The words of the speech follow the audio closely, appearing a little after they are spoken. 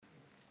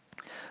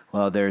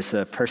Well, there's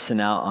a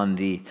person out on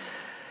the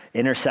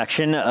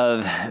intersection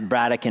of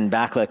Braddock and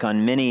Backlick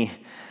on many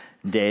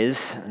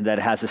days that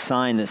has a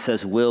sign that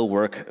says, "Will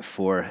work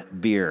for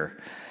beer."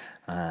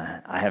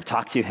 I have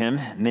talked to him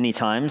many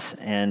times,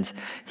 and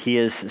he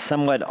is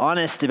somewhat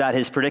honest about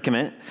his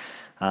predicament.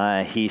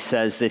 He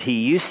says that he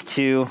used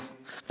to,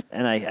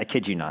 and I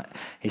kid you not,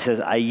 he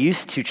says, "I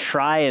used to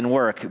try and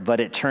work,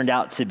 but it turned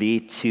out to be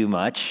too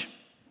much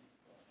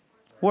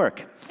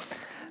work."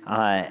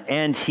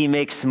 And he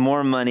makes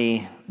more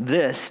money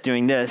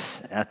doing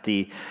this at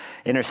the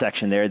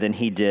intersection there than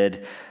he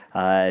did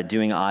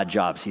doing odd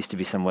jobs. He used to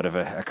be somewhat of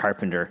a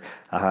carpenter.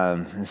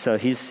 And so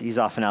he's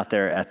often out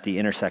there at the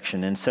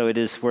intersection. And so it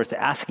is worth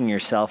asking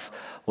yourself,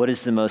 what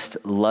is the most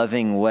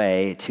loving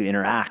way to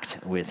interact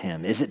with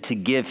him? Is it to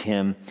give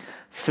him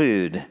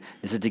food?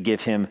 Is it to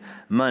give him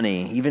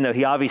money? Even though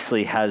he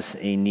obviously has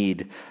a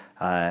need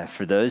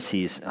for those.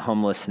 He's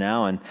homeless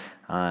now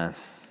and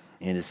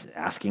is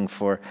asking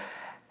for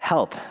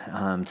help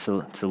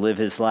to live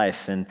his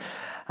life. And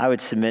I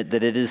would submit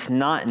that it is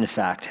not, in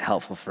fact,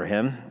 helpful for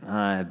him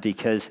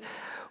because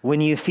when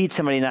you feed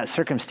somebody in that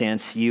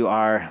circumstance, you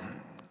are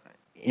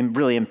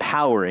really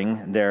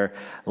empowering their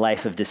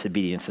life of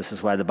disobedience. This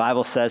is why the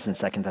Bible says in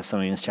 2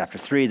 Thessalonians chapter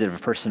 3 that if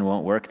a person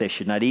won't work, they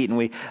should not eat. And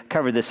we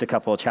covered this a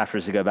couple of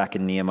chapters ago back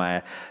in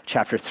Nehemiah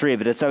chapter 3.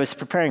 But as I was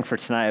preparing for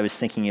tonight, I was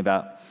thinking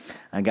about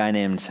a guy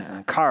named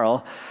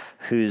Carl,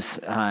 whose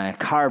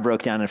car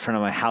broke down in front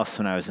of my house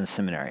when I was in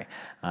seminary.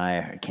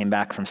 I came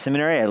back from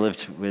seminary. I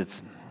lived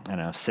with,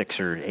 6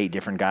 or 8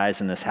 different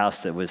guys in this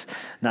house that was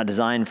not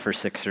designed for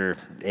 6 or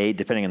 8,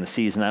 depending on the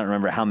season. I don't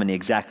remember how many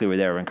exactly were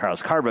there when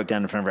Carl's car broke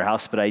down in front of our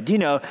house, but I do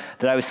know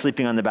that I was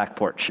sleeping on the back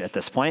porch at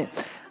this point.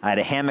 I had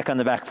a hammock on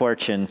the back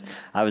porch, and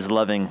I was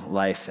loving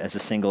life as a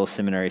single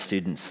seminary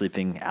student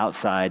sleeping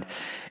outside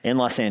in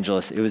Los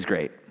Angeles. It was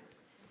great.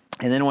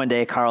 And then one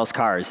day, Carl's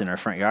car is in our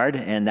front yard,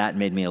 and that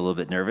made me a little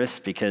bit nervous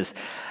because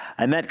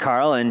I met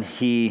Carl, and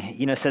he,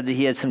 said that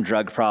he had some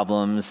drug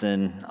problems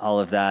and all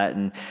of that,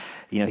 and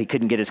he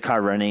couldn't get his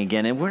car running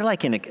again. And we're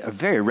like in a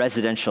very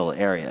residential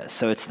area,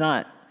 so it's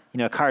not,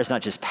 a car is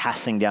not just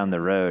passing down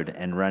the road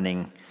and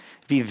running.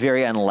 It'd be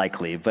very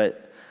unlikely,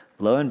 but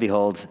lo and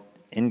behold,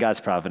 in God's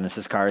providence,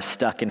 his car is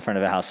stuck in front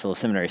of a house full of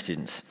seminary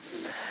students.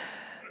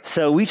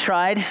 So we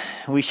shared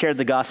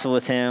the gospel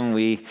with him.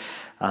 We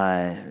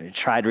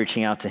tried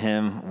reaching out to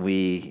him.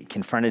 We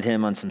confronted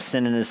him on some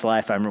sin in his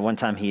life. I remember one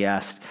time he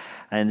asked,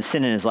 and the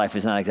sin in his life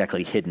was not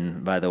exactly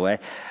hidden, by the way,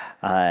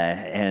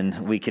 and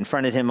we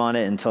confronted him on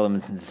it and told him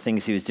the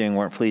things he was doing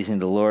weren't pleasing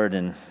to the Lord,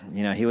 and,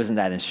 he wasn't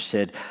that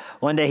interested.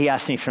 One day he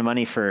asked me for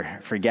money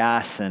for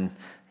gas, and,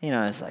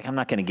 I was like, I'm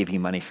not going to give you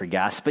money for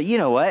gas, but you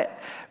know what?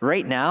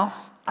 Right now,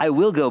 I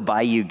will go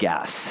buy you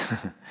gas.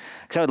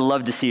 Because I would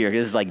love to see your,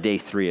 this is like day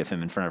 3 of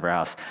him in front of our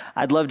house.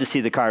 I'd love to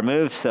see the car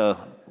move, so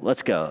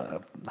let's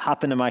go.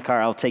 Hop into my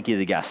car, I'll take you to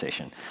the gas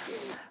station.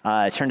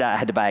 It turned out I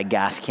had to buy a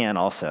gas can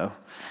also,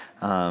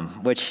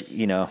 which,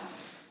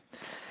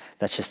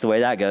 that's just the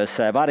way that goes.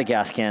 So I bought a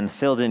gas can,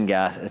 filled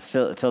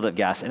up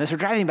gas. And as we're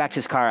driving back to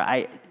his car,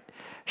 I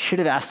should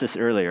have asked this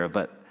earlier,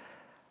 but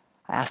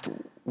I asked,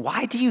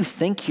 why do you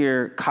think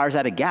your car's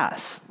out of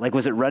gas? Like,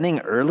 was it running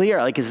earlier?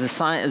 Like, is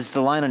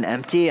the line on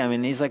empty? I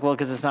mean, he's like, well,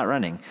 because it's not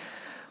running.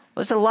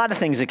 Well, there's a lot of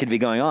things that could be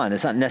going on.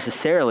 It's not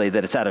necessarily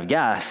that it's out of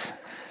gas.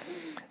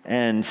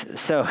 And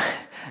so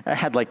I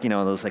had those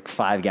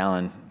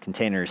 5-gallon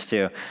containers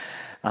too.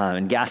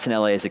 And gas in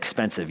LA is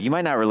expensive. You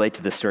might not relate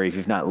to this story if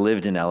you've not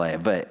lived in LA,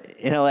 but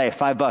in LA,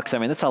 $5, I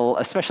mean, that's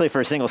especially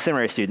for a single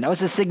seminary student, that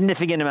was a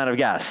significant amount of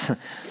gas.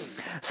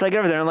 So I get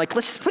over there and I'm like,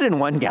 let's just put in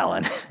 1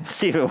 gallon and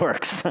see if it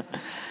works.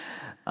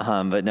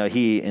 But no,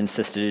 he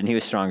insisted, and he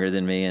was stronger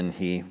than me, and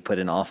he put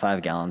in all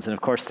 5 gallons. And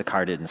of course, the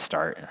car didn't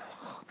start.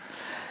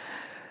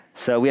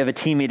 So we have a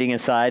team meeting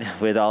inside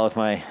with all of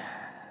my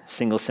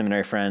single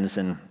seminary friends,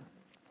 and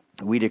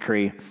we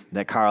decree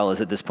that Carl is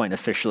at this point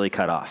officially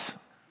cut off.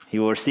 He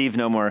will receive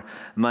no more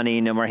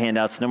money, no more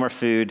handouts, no more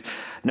food,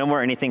 no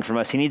more anything from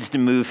us. He needs to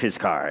move his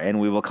car, and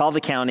we will call the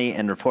county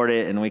and report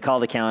it, and we call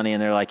the county,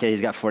 and they're like, hey,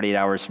 he's got 48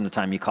 hours from the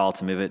time you call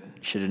to move it.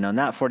 Should have known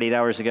that 48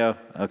 hours ago.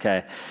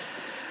 Okay.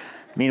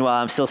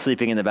 Meanwhile, I'm still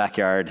sleeping in the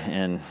backyard,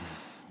 and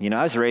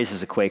I was raised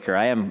as a Quaker.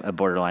 I am a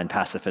borderline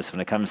pacifist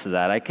when it comes to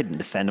that. I couldn't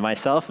defend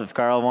myself if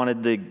Carl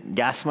wanted the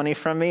gas money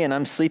from me, and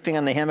I'm sleeping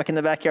on the hammock in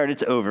the backyard.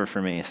 It's over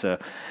for me, so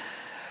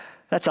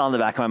that's all in the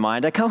back of my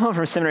mind. I come home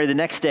from seminary the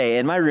next day,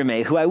 and my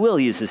roommate, who I will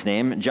use his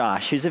name,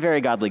 Josh, who's a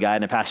very godly guy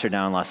and a pastor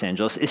down in Los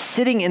Angeles, is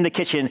sitting in the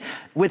kitchen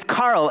with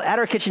Carl at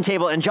our kitchen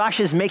table, and Josh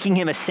is making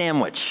him a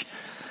sandwich,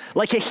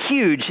 like a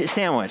huge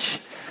sandwich.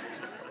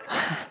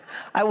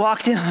 I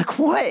walked in, I'm like,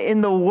 what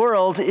in the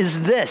world is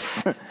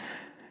this?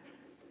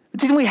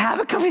 Didn't we have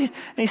a coffee?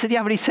 And he said,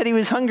 yeah, but he said he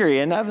was hungry.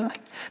 And I was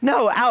like,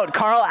 no, out,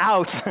 Carl,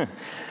 out.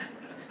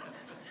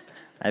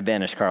 I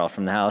banished Carl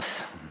from the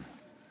house.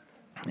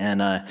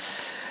 And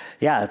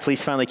the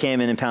police finally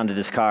came in and impounded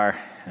his car.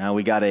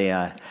 We got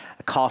a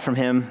a call from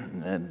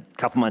him. A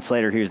couple months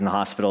later, he was in the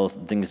hospital.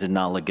 Things did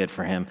not look good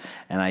for him,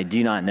 and I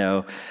do not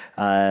know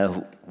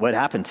what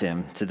happened to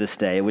him to this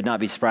day. It would not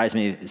surprise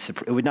me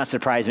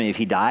if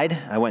he died.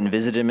 I went and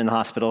visited him in the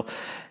hospital,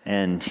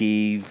 and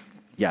he,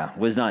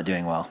 was not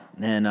doing well.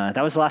 And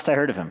that was the last I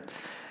heard of him.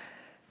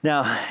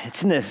 Now,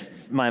 it's in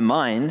my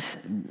mind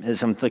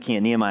as I'm looking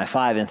at Nehemiah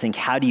 5 and think,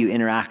 how do you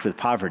interact with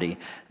poverty?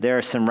 There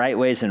are some right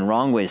ways and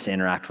wrong ways to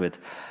interact with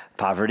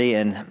poverty,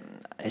 and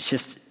it's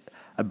just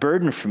a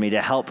burden for me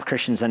to help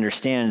Christians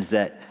understand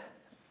that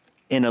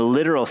in a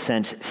literal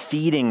sense,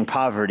 feeding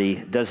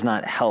poverty does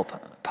not help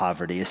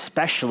poverty,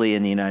 especially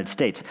in the United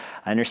States.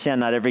 I understand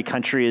not every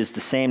country is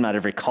the same, not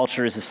every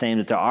culture is the same,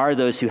 that there are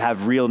those who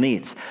have real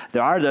needs.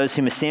 There are those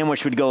whom a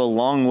sandwich would go a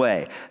long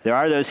way. There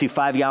are those who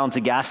 5 gallons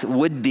of gas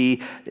would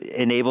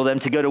enable them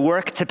to go to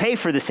work to pay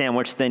for the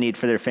sandwich they need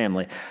for their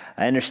family.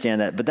 I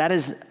understand that, but that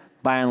is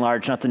by and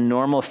large not the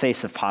normal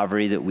face of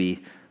poverty that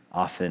we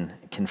often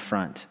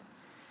confront.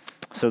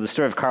 So the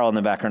story of Carl in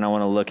the background, I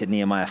want to look at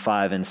Nehemiah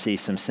 5 and see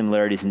some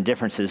similarities and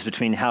differences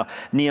between how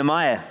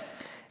Nehemiah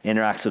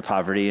interacts with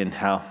poverty and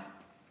how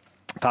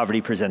poverty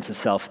presents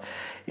itself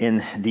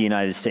in the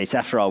United States.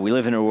 After all, we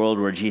live in a world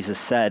where Jesus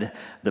said,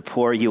 "The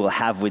poor you will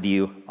have with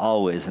you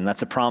always." And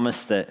that's a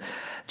promise that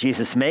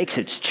Jesus makes.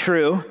 It's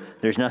true.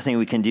 There's nothing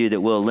we can do that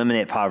will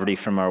eliminate poverty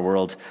from our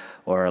world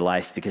or our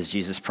life, because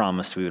Jesus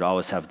promised we would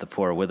always have the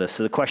poor with us.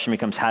 So the question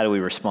becomes, how do we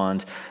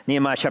respond?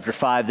 Nehemiah chapter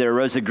 5, there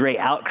arose a great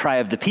outcry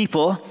of the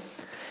people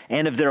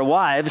and of their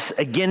wives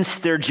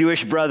against their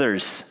Jewish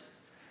brothers.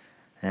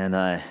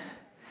 And,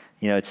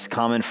 it's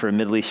common for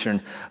Middle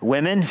Eastern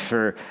women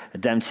for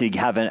them to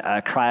have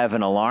a cry of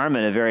an alarm,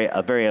 and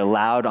a very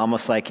loud,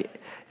 almost like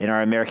in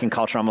our American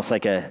culture, almost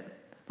like an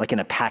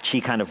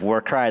Apache kind of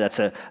war cry. That's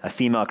a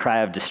female cry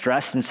of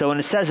distress. And so when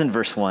it says in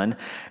verse 1,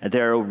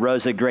 there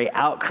arose a great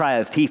outcry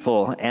of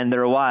people and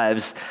their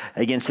wives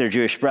against their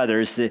Jewish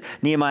brothers,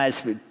 Nehemiah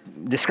is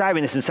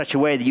describing this in such a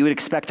way that you would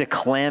expect a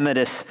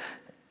calamitous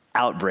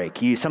outbreak.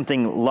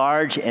 Something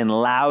large and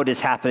loud is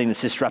happening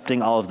that's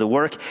disrupting all of the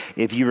work.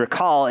 If you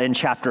recall, in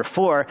chapter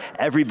 4,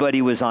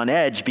 everybody was on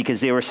edge because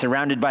they were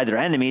surrounded by their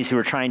enemies who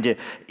were trying to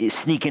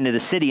sneak into the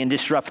city and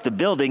disrupt the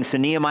building. So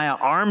Nehemiah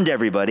armed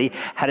everybody,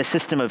 had a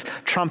system of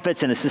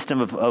trumpets and a system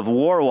of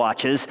war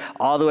watches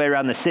all the way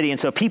around the city. And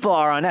so people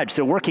are on edge.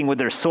 They're working with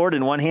their sword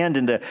in one hand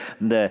and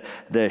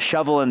the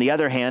shovel in the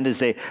other hand as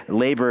they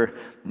labor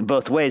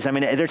both ways. I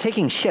mean, they're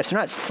taking shifts. They're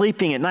not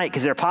sleeping at night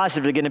because they're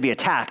positive they're going to be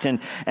attacked.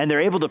 And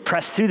they're able to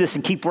press through this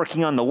and keep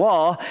working on the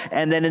wall.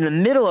 And then in the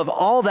middle of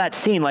all that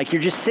scene, like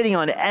you're just sitting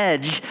on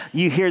edge,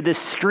 you hear this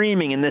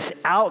screaming and this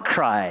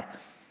outcry,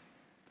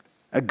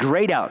 a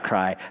great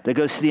outcry that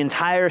goes to the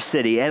entire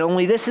city. And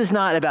only this is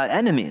not about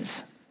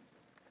enemies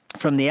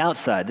from the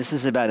outside. This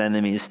is about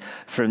enemies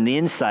from the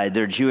inside.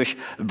 They're Jewish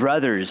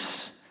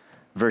brothers.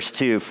 Verse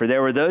 2, for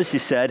there were those who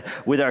said,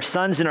 with our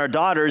sons and our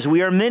daughters,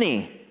 we are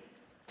many.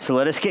 So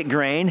let us get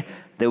grain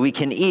that we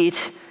can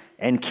eat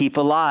and keep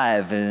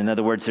alive. And in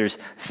other words, there's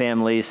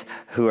families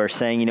who are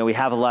saying, we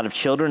have a lot of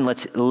children.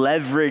 Let's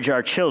leverage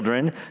our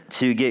children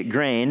to get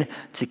grain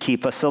to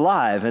keep us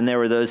alive. And there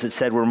were those that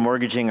said, we're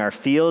mortgaging our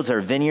fields,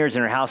 our vineyards,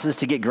 and our houses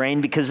to get grain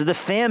because of the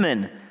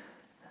famine.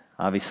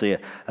 Obviously,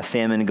 a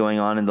famine going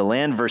on in the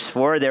land. Verse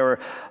 4, there were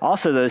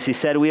also those who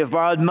said, we have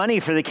borrowed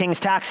money for the king's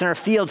tax in our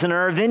fields and in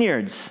our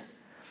vineyards.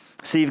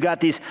 So you've got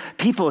these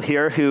people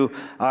here who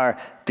are,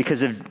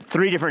 because of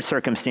 3 different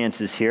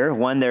circumstances here.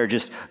 One, they're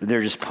just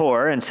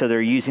poor, and so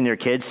they're using their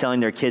kids, selling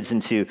their kids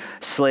into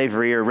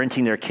slavery or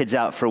renting their kids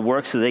out for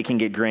work so they can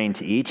get grain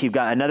to eat. You've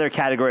got another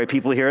category of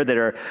people here that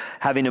are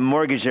having to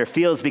mortgage their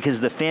fields because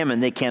of the famine.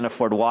 They can't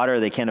afford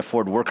water. They can't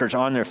afford workers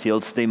on their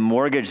fields, so they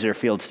mortgage their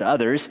fields to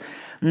others.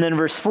 And then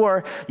verse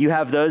 4, you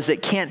have those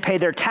that can't pay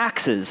their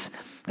taxes,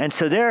 and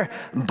so they're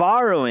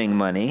borrowing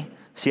money.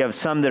 So you have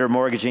some that are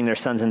mortgaging their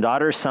sons and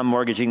daughters, some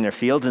mortgaging their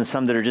fields, and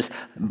some that are just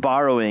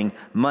borrowing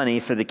money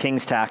for the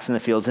king's tax in the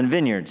fields and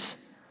vineyards.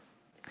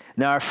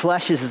 Now our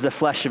flesh is the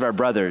flesh of our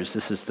brothers.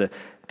 This is the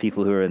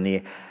people who are in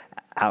the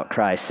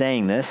outcry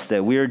saying this,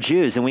 that we are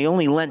Jews, and we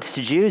only lent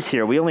to Jews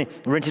here. We only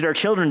rented our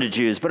children to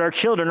Jews, but our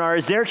children are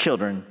as their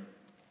children.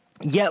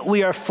 Yet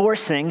we are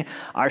forcing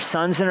our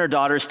sons and our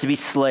daughters to be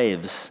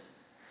slaves.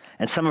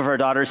 And some of our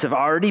daughters have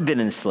already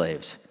been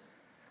enslaved,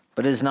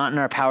 but it is not in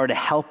our power to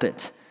help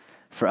it.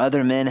 For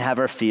other men have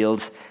our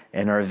fields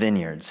and our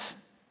vineyards.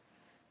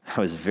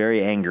 I was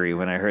very angry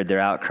when I heard their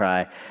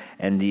outcry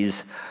and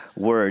these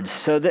words.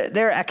 So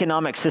their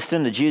economic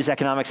system, the Jews'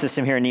 economic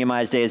system here in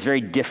Nehemiah's day, is very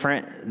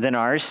different than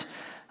ours.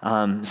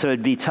 So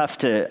it'd be tough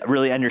to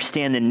really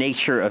understand the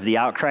nature of the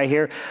outcry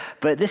here.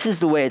 But this is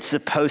the way it's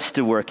supposed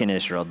to work in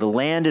Israel. The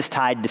land is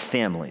tied to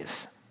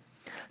families.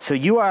 So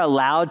you are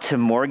allowed to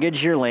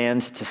mortgage your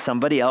land to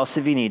somebody else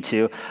if you need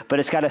to, but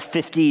it's got a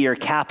 50-year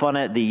cap on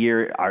it. The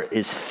year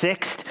is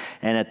fixed,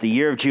 and at the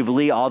year of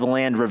Jubilee, all the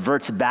land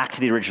reverts back to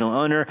the original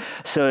owner.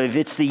 So if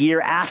it's the year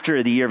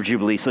after the year of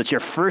Jubilee, so it's your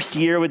first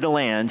year with the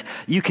land,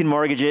 you can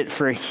mortgage it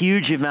for a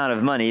huge amount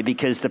of money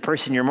because the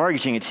person you're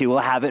mortgaging it to will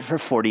have it for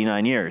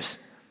 49 years.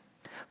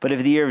 But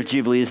if the year of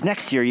Jubilee is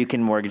next year, you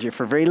can mortgage it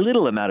for a very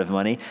little amount of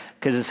money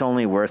because it's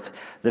only worth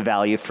the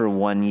value for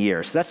 1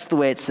 year. So that's the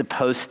way it's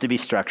supposed to be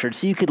structured.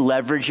 So you could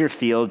leverage your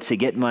field to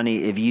get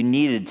money if you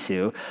needed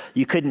to.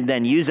 You couldn't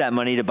then use that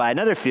money to buy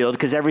another field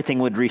because everything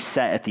would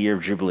reset at the year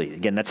of Jubilee.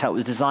 Again, that's how it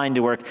was designed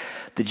to work.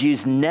 The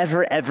Jews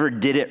never, ever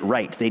did it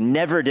right. They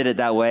never did it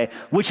that way,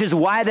 which is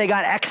why they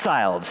got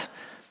exiled.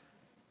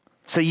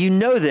 So you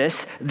know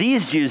this,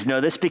 these Jews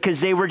know this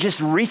because they were just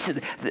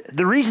recent.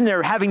 The reason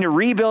they're having to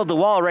rebuild the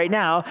wall right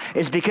now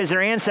is because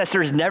their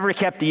ancestors never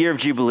kept the year of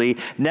Jubilee,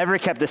 never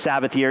kept the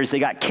Sabbath years. They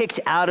got kicked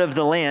out of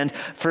the land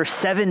for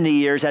 70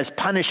 years as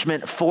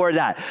punishment for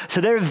that. So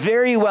they're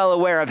very well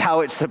aware of how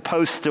it's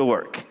supposed to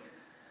work.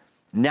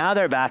 Now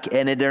they're back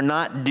and they're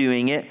not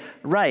doing it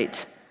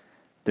right.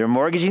 They're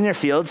mortgaging their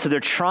fields, so they're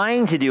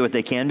trying to do what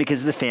they can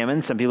because of the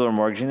famine. Some people are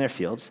mortgaging their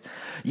fields.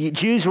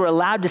 Jews were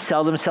allowed to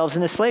sell themselves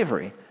into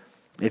slavery.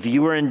 If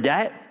you were in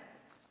debt,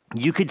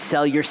 you could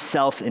sell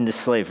yourself into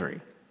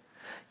slavery.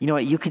 You know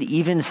what? You could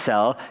even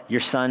sell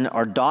your son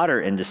or daughter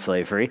into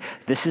slavery.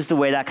 This is the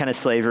way that kind of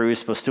slavery was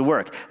supposed to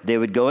work. They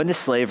would go into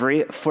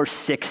slavery for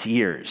 6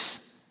 years.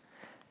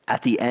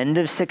 At the end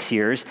of 6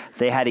 years,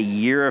 they had a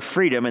year of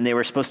freedom, and they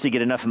were supposed to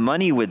get enough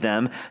money with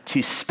them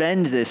to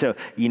spend this. So,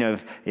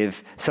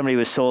 if somebody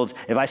was sold,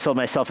 if I sold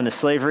myself into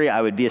slavery,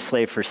 I would be a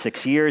slave for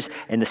 6 years.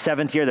 In the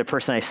 7th year, the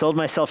person I sold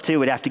myself to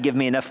would have to give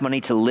me enough money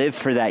to live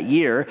for that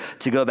year,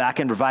 to go back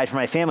and provide for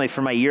my family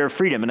for my year of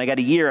freedom. And I got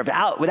a year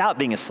without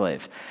being a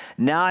slave.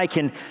 Now I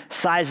can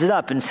size it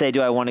up and say,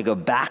 do I want to go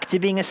back to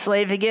being a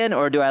slave again,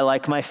 or do I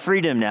like my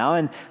freedom now?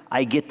 And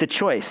I get the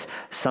choice.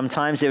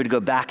 Sometimes they would go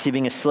back to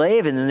being a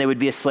slave, and then they would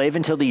be a slave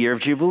until the year of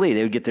Jubilee.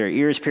 They would get their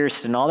ears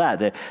pierced and all that.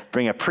 They'd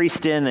bring a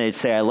priest in, they'd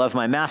say, I love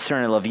my master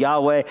and I love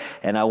Yahweh,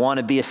 and I want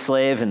to be a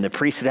slave. And the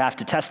priest would have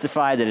to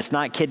testify that it's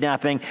not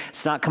kidnapping,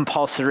 it's not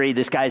compulsory,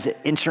 this guy's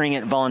entering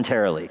it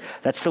voluntarily.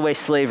 That's the way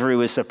slavery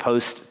was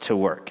supposed to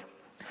work.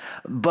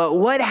 But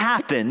what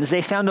happens,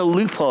 they found a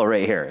loophole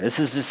right here. This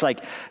is just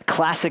like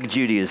classic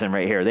Judaism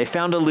right here. They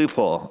found a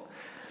loophole.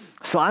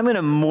 So I'm going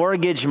to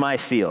mortgage my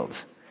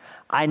field.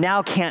 I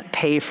now can't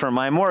pay for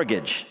my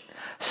mortgage.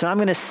 So I'm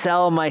going to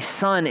sell my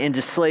son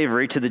into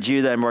slavery to the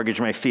Jew that I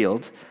mortgaged my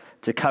field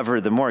to cover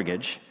the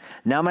mortgage.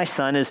 Now my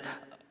son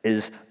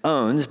is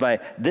owned by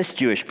this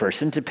Jewish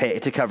person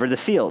to cover the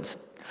fields.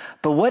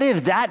 But what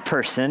if that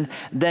person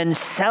then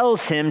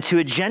sells him to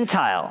a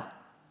Gentile?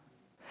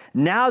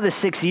 Now the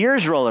 6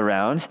 years roll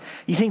around.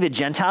 You think the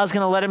Gentile is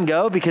going to let him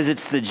go because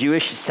it's the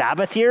Jewish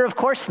Sabbath year? Of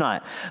course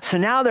not. So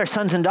now their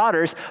sons and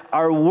daughters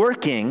are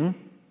working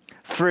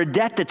for a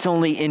debt that's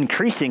only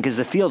increasing because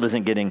the field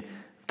isn't getting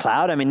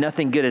plowed. I mean,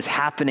 nothing good is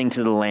happening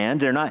to the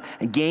land. They're not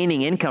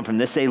gaining income from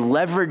this. They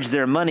leverage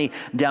their money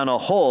down a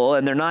hole,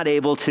 and they're not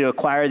able to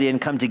acquire the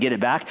income to get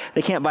it back.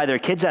 They can't buy their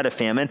kids out of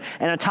famine.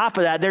 And on top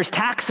of that, there's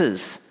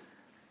taxes.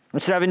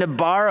 Instead of having to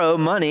borrow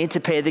money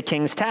to pay the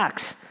king's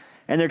tax.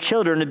 And their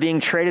children are being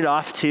traded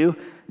off to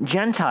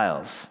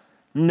Gentiles.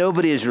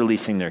 Nobody is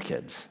releasing their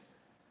kids.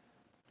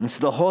 And so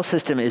the whole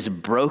system is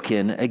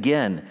broken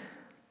again.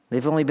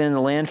 They've only been in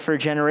the land for a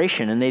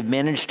generation, and they've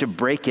managed to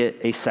break it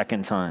a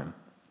second time.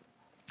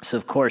 So,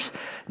 of course,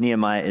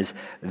 Nehemiah is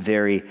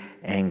very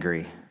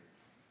angry.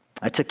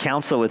 I took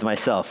counsel with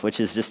myself, which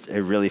is just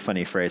a really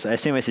funny phrase. I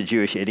assume it's a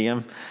Jewish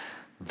idiom,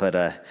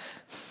 but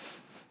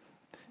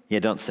yeah,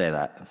 don't say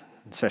that,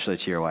 especially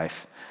to your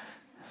wife.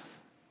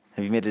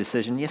 Have you made a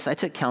decision? Yes, I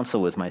took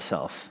counsel with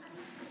myself.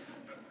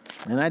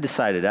 And I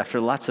decided, after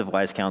lots of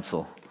wise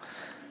counsel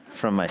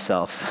from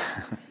myself,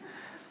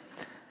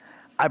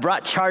 I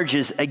brought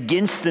charges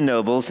against the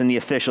nobles and the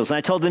officials, and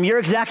I told them, you're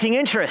exacting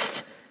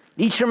interest,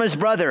 each from his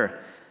brother.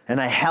 And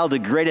I held a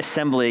great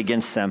assembly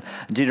against them.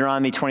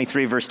 Deuteronomy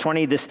 23, verse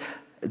 20,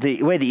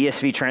 the way the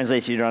ESV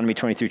translates Deuteronomy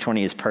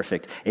 23:20 is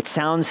perfect. It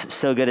sounds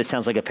so good, it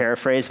sounds like a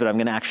paraphrase, but I'm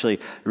going to actually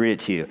read it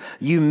to you.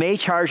 You may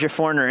charge a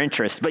foreigner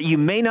interest, but you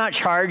may not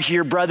charge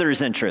your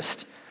brother's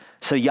interest.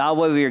 So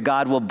Yahweh your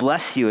God will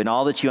bless you in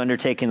all that you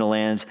undertake in the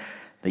land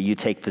that you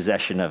take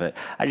possession of it.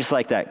 I just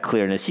like that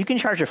clearness. You can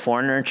charge a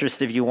foreigner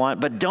interest if you want,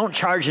 but don't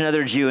charge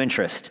another Jew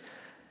interest.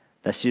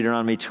 That's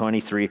Deuteronomy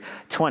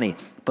 23:20.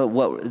 But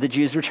what the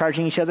Jews were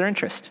charging each other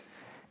interest.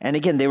 And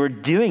again, they were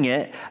doing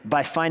it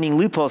by finding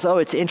loopholes. Oh,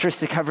 it's interest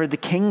to cover the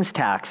king's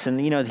tax. And,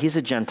 he's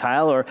a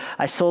Gentile, or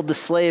I sold the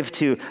slave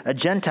to a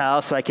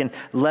Gentile so I can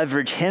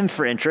leverage him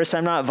for interest.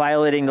 I'm not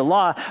violating the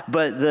law,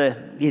 but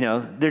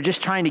they're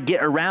just trying to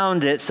get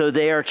around it, so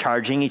they are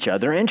charging each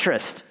other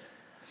interest.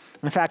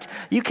 In fact,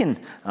 you can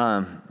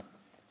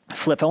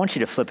flip. I want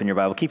you to flip in your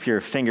Bible. Keep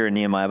your finger in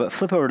Nehemiah, but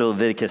flip over to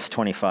Leviticus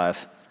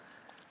 25.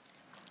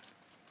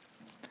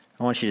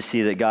 I want you to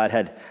see that God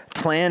had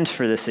planned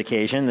for this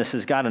occasion. This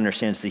is, God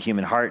understands the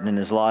human heart, and in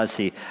his laws,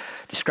 he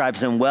describes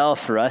them well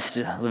for us.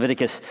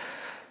 Leviticus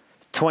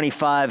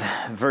 25,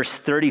 verse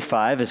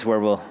 35 is where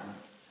we'll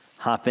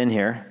hop in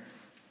here.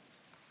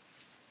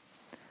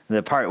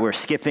 The part we're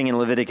skipping in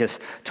Leviticus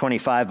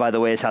 25, by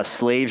the way, is how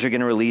slaves are going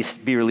to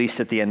be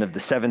released at the end of the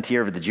 7th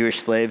year of the Jewish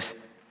slaves.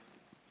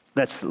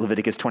 That's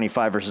Leviticus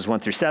 25, verses 1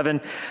 through 7.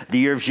 The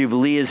year of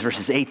Jubilee is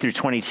verses 8 through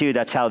 22.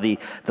 That's how the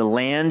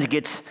land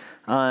gets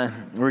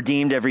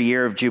redeemed every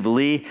year of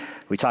Jubilee.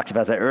 We talked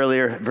about that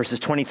earlier. Verses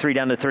 23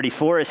 down to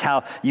 34 is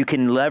how you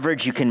can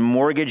leverage, you can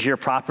mortgage your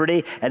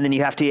property, and then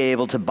you have to be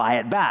able to buy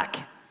it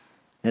back.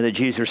 Now, the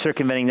Jews were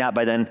circumventing that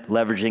by then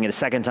leveraging it a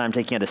second time,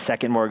 taking out a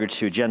second mortgage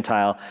to a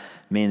Gentile,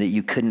 meaning that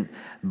you couldn't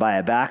buy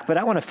it back. But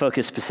I want to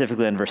focus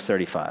specifically on verse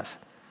 35.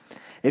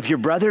 If your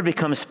brother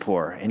becomes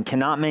poor and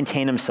cannot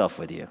maintain himself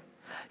with you,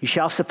 you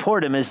shall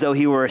support him as though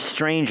he were a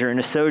stranger and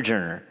a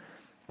sojourner,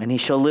 and he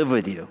shall live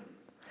with you.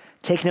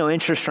 Take no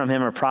interest from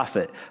him or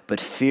profit,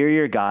 but fear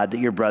your God that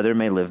your brother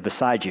may live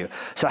beside you.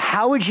 So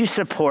how would you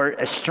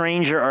support a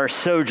stranger or a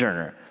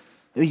sojourner?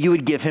 You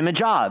would give him a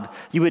job.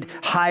 You would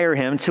hire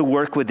him to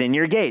work within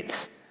your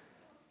gates.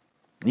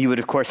 You would,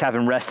 of course, have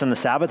him rest on the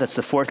Sabbath. That's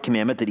the fourth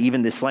commandment, that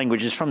even this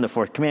language is from the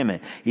fourth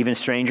commandment. Even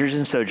strangers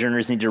and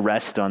sojourners need to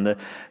rest on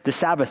the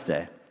Sabbath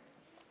day.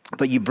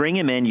 But you bring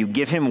him in, you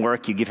give him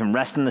work, you give him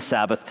rest on the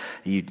Sabbath,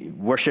 you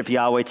worship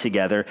Yahweh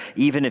together,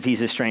 even if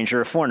he's a stranger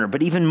or a foreigner.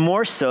 But even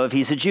more so if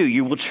he's a Jew,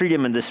 you will treat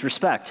him in this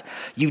respect.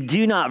 You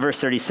do not, verse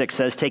 36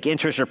 says, take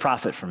interest or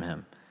profit from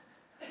him.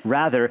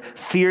 Rather,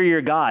 fear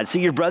your God, so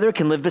your brother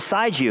can live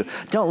beside you.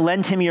 Don't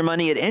lend him your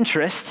money at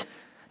interest.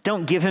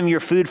 Don't give him your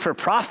food for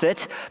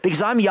profit,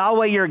 because I'm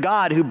Yahweh your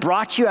God who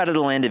brought you out of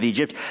the land of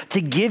Egypt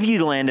to give you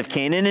the land of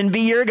Canaan and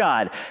be your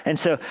God. And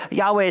so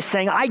Yahweh is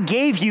saying, I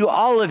gave you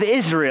all of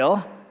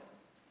Israel.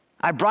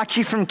 I brought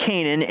you from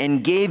Canaan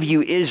and gave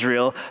you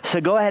Israel, so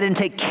go ahead and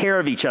take care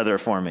of each other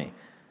for me.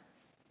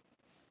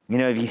 You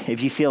know,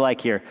 if you feel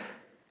like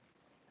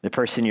the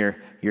person you're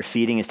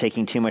feeding is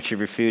taking too much of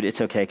your food,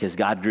 it's okay, because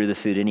God grew the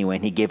food anyway,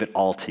 and he gave it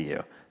all to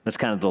you. That's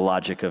kind of the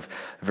logic of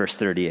verse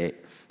 38.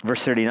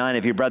 Verse 39,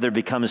 if your brother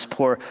becomes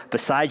poor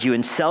beside you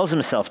and sells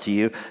himself to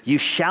you, you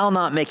shall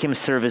not make him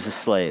serve as a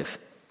slave.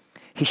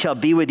 He shall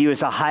be with you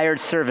as a hired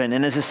servant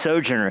and as a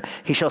sojourner.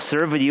 He shall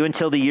serve with you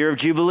until the year of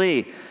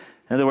Jubilee.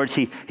 In other words,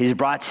 he's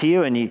brought to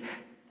you and he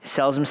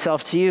sells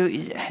himself to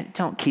you.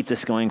 Don't keep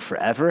this going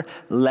forever.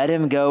 Let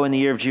him go when the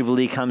year of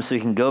Jubilee comes so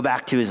he can go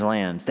back to his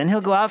lands. Then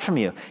he'll go out from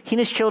you, he and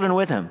his children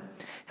with him.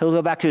 He'll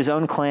go back to his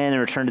own clan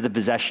and return to the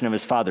possession of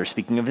his father,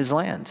 speaking of his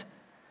land.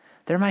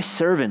 They're my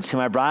servants whom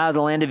I brought out of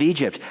the land of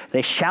Egypt.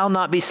 They shall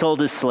not be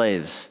sold as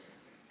slaves.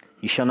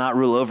 You shall not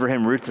rule over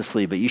him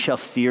ruthlessly, but you shall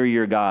fear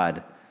your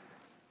God.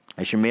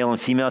 As your male and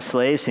female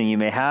slaves whom you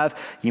may have,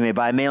 you may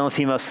buy male and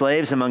female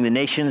slaves among the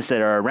nations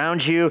that are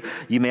around you.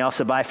 You may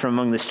also buy from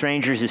among the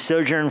strangers who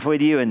sojourn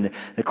with you, and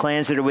the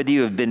clans that are with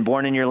you have been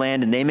born in your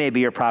land, and they may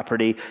be your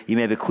property. You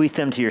may bequeath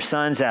them to your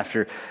sons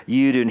after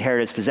you to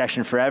inherit its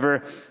possession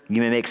forever. You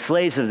may make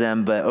slaves of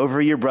them, but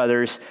over your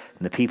brothers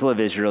and the people of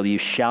Israel you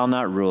shall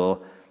not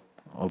rule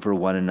over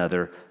one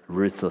another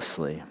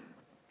ruthlessly.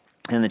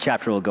 And the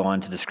chapter will go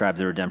on to describe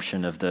the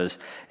redemption of those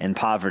in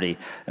poverty.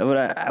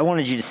 I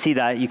wanted you to see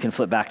that. You can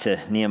flip back to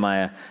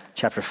Nehemiah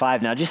chapter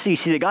 5 now, just so you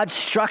see that God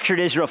structured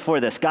Israel for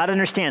this. God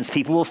understands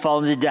people will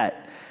fall into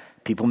debt.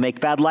 People make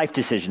bad life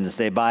decisions.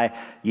 They buy,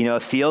 a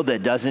field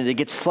it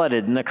gets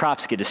flooded and the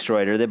crops get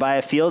destroyed, or they buy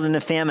a field and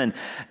a famine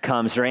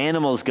comes, or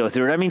animals go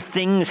through it.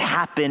 Things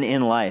happen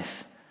in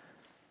life.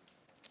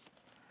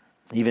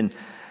 Even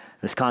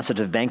this concept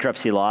of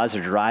bankruptcy laws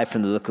are derived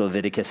from the book of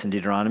Leviticus and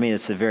Deuteronomy.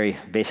 It's a very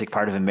basic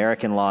part of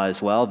American law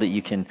as well, that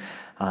you can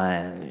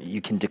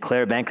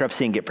declare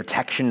bankruptcy and get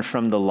protection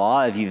from the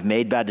law if you've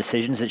made bad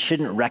decisions. It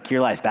shouldn't wreck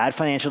your life. Bad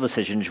financial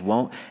decisions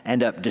won't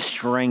end up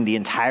destroying the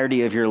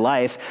entirety of your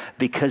life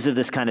because of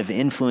this kind of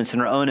influence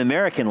in our own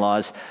American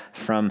laws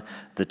from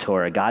the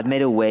Torah. God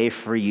made a way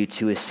for you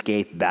to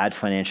escape bad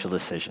financial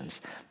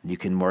decisions. You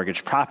can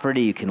mortgage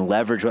property, you can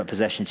leverage what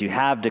possessions you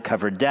have to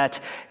cover debt,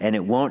 and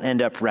it won't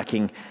end up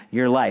wrecking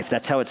your life.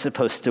 That's how it's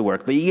supposed to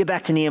work. But you get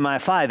back to Nehemiah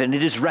 5, and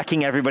it is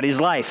wrecking everybody's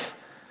life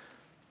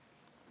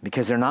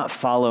because they're not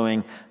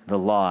following the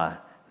law.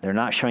 They're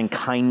not showing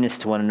kindness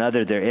to one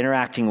another. They're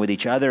interacting with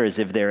each other as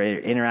if they're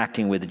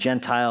interacting with the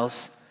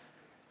Gentiles.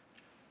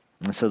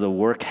 And so the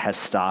work has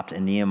stopped,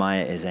 and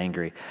Nehemiah is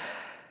angry.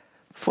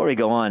 Before we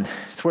go on,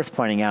 it's worth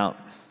pointing out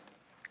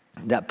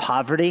that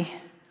poverty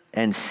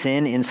and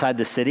sin inside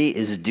the city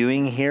is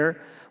doing here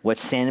what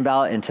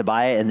Sanballat and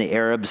Tobiah and the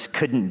Arabs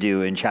couldn't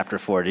do in chapter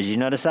 4. Did you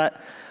notice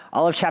that?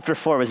 All of chapter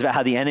 4 was about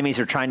how the enemies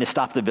are trying to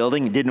stop the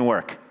building. It didn't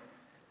work.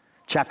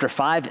 Chapter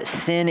 5,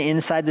 sin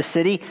inside the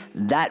city,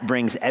 that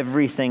brings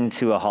everything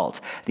to a halt.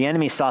 The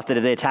enemies thought that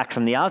if they attacked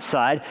from the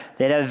outside,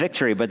 they'd have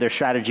victory, but their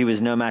strategy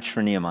was no match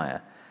for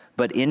Nehemiah.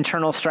 But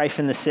internal strife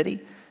in the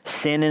city,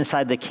 sin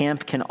inside the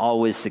camp can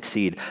always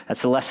succeed.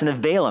 That's the lesson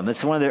of Balaam.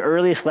 It's one of the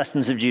earliest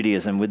lessons of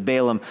Judaism, with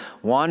Balaam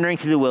wandering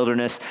through the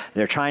wilderness.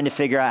 They're trying to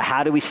figure out,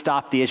 how do we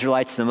stop the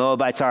Israelites? The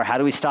Moabites are. How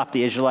do we stop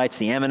the Israelites?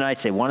 The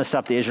Ammonites, they want to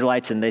stop the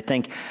Israelites, and they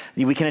think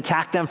we can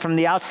attack them from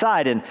the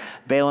outside. And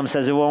Balaam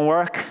says it won't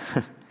work.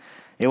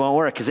 It won't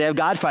work because they have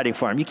God fighting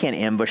for them. You can't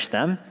ambush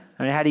them.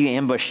 How do you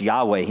ambush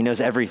Yahweh? He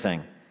knows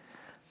everything.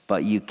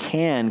 But you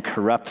can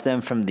corrupt them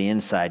from the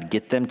inside,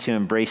 get them to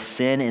embrace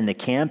sin in the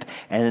camp,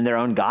 and then their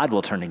own God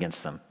will turn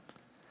against them.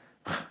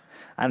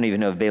 I don't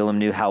even know if Balaam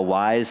knew how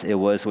wise it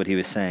was what he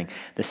was saying.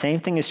 The same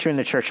thing is true in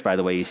the church, by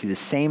the way. You see the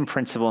same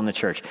principle in the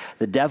church.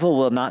 The devil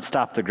will not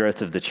stop the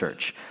growth of the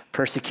church.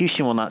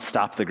 Persecution will not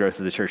stop the growth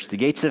of the church. The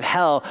gates of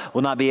hell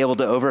will not be able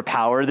to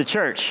overpower the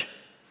church.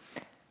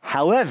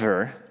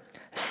 However,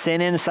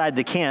 sin inside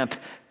the camp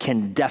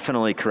can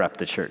definitely corrupt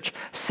the church.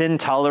 Sin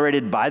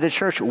tolerated by the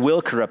church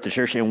will corrupt the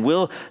church and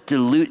will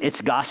dilute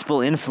its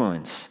gospel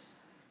influence.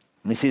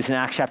 We see this in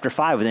Acts chapter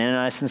 5 with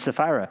Ananias and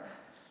Sapphira.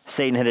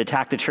 Satan had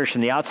attacked the church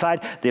from the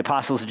outside. The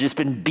apostles had just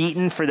been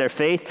beaten for their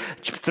faith,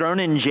 thrown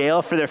in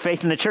jail for their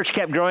faith, and the church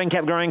kept growing,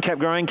 kept growing, kept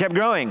growing, kept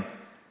growing.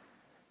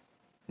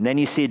 And then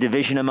you see a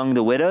division among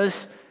the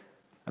widows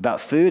about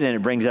food, and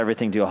it brings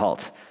everything to a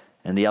halt.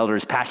 And the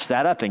elders patch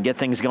that up and get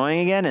things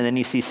going again, and then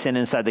you see sin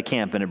inside the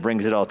camp, and it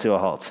brings it all to a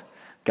halt.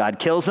 God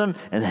kills them,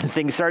 and then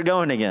things start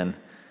going again.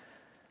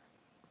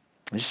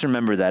 Just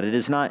remember that. It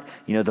is not,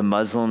 the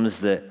Muslims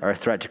that are a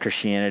threat to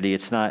Christianity.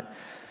 It's not,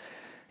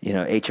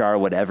 HR,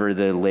 whatever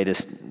the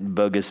latest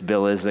bogus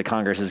bill is that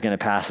Congress is going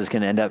to pass is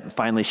going to end up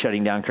finally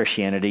shutting down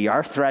Christianity.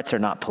 Our threats are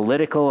not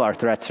political. Our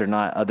threats are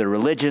not other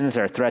religions.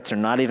 Our threats are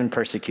not even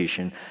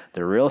persecution.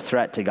 The real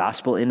threat to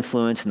gospel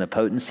influence and the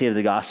potency of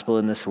the gospel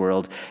in this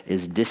world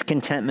is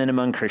discontentment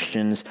among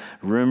Christians,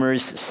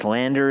 rumors,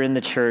 slander in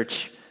the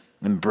church,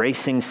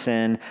 embracing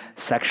sin,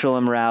 sexual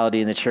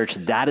immorality in the church.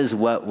 That is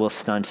what will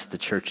stunt the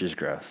church's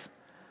growth.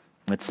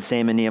 It's the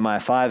same in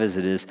Nehemiah 5 as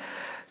it is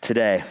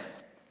today.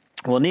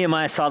 Well,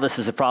 Nehemiah saw this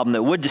as a problem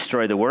that would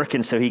destroy the work,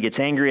 and so he gets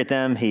angry at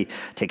them. He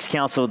takes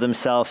counsel with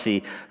himself.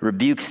 He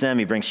rebukes them.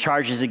 He brings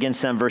charges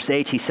against them. Verse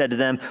 8, he said to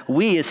them,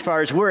 "We, as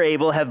far as we're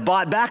able, have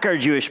bought back our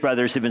Jewish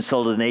brothers who've been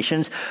sold to the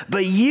nations,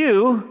 but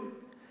you,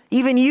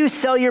 even you,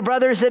 sell your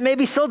brothers that may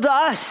be sold to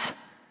us."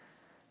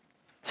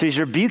 So he's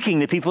rebuking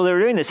the people that were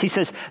doing this. He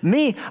says,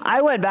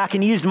 I went back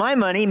and used my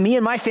money, me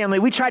and my family,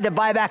 we tried to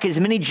buy back as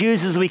many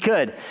Jews as we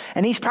could.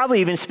 And he's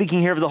probably even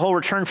speaking here of the whole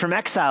return from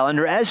exile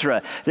under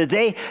Ezra,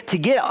 that to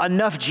get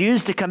enough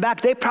Jews to come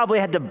back, they probably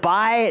had to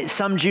buy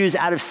some Jews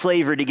out of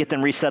slavery to get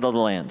them resettled in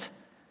the land.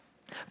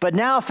 But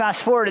now,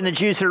 fast forward, and the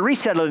Jews who are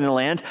resettled in the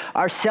land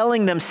are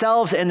selling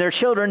themselves and their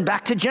children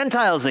back to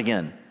Gentiles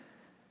again.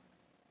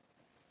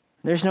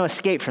 There's no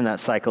escape from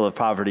that cycle of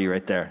poverty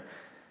right there.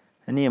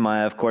 And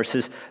Nehemiah, of course,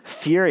 is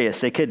furious.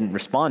 They couldn't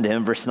respond to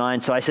him. Verse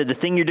 9, "So I said, the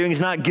thing you're doing is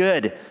not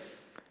good.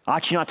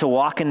 Ought you not to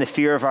walk in the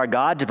fear of our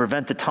God to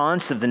prevent the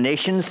taunts of the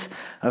nations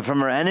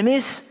from our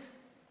enemies?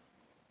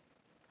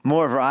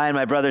 Moreover, I and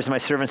my brothers and my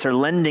servants are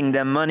lending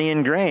them money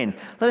and grain.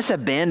 Let us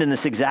abandon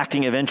this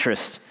exacting of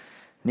interest."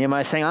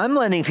 Nehemiah is saying, I'm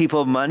lending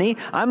people money.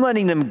 I'm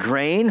lending them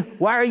grain.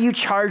 Why are you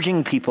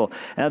charging people?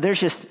 Now,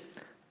 there's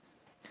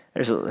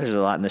a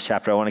lot in this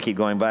chapter. I want to keep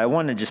going, but I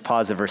want to just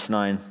pause at verse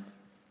 9.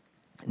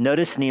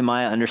 Notice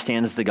Nehemiah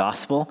understands the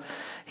gospel.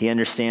 He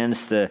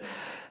understands the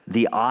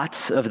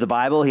oughts of the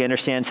Bible. He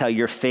understands how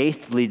your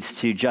faith leads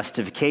to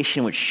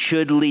justification, which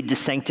should lead to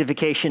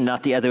sanctification,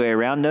 not the other way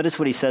around. Notice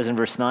what he says in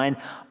verse 9.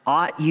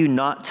 Ought you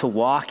not to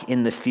walk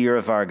in the fear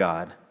of our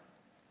God?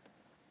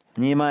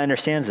 Nehemiah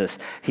understands this.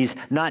 He's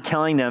not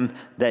telling them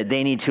that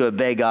they need to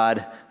obey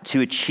God to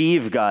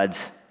achieve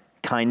God's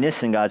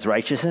kindness and God's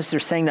righteousness.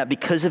 They're saying that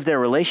because of their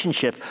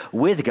relationship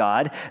with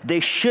God, they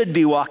should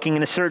be walking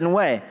in a certain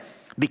way.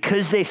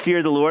 Because they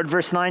fear the Lord,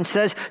 verse 9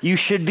 says, you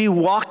should be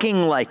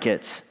walking like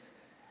it.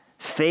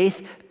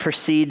 Faith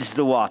precedes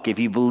the walk. If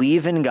you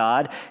believe in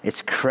God,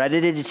 it's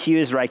credited to you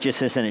as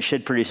righteousness, and it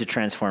should produce a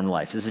transformed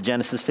life. This is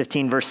Genesis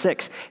 15, verse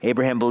 6.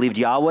 Abraham believed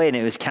Yahweh, and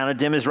it was counted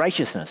to him as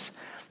righteousness.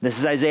 This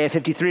is Isaiah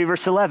 53,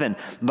 verse 11.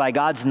 By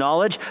God's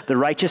knowledge, the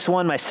righteous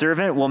one, my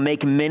servant, will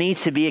make many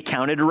to be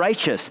accounted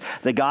righteous.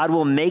 That God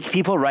will make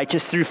people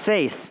righteous through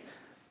faith.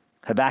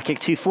 Habakkuk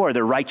 2:4,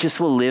 the righteous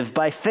will live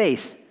by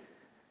faith.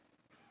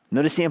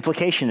 Notice the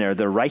implication there.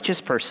 The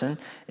righteous person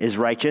is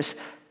righteous,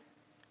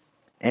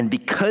 and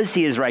because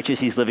he is righteous,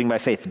 he's living by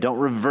faith. Don't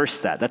reverse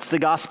that. That's the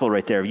gospel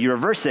right there. If you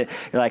reverse it,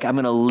 you're like, I'm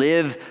going to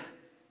live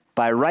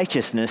by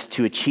righteousness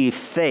to achieve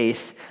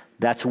faith.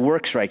 That's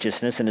works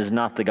righteousness and is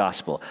not the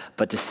gospel.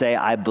 But to say,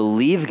 I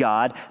believe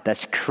God,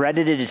 that's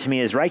credited to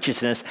me as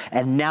righteousness,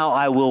 and now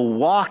I will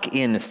walk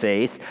in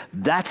faith,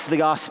 that's the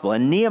gospel.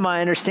 And Nehemiah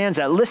understands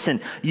that.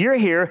 Listen, you're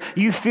here,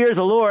 you fear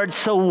the Lord,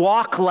 so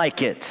walk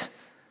like it.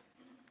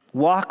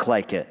 Walk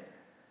like it.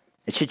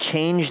 It should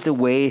change the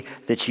way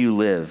that you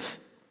live.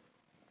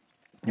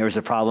 There was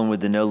a problem with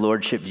the no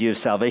lordship view of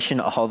salvation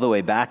all the way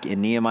back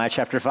in Nehemiah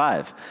chapter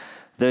 5.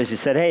 Those who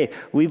said, hey,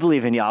 we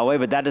believe in Yahweh,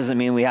 but that doesn't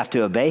mean we have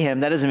to obey him.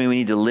 That doesn't mean we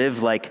need to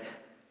live like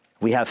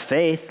we have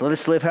faith. Let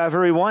us live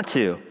however we want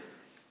to.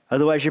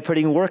 Otherwise, you're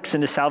putting works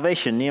into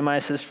salvation.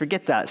 Nehemiah says,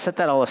 forget that. Set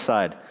that all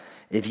aside.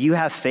 If you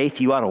have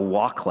faith, you ought to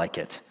walk like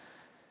it.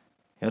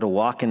 You ought to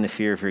walk in the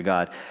fear of your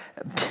God.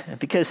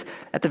 Because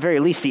at the very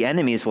least, the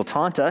enemies will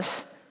taunt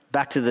us.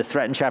 Back to the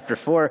threat in chapter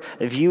 4.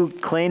 If you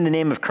claim the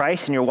name of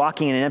Christ and you're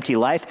walking in an empty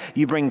life,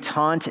 you bring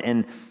taunt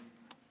and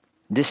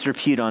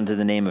disrepute onto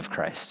the name of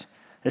Christ.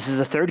 This is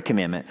the third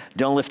commandment.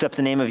 Don't lift up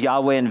the name of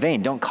Yahweh in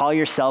vain. Don't call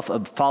yourself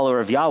a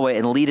follower of Yahweh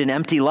and lead an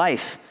empty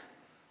life.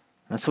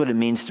 That's what it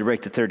means to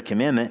break the third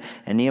commandment,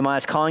 and Nehemiah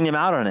is calling them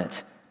out on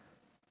it.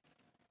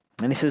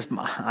 And he says,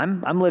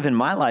 I'm living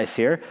my life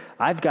here.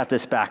 I've got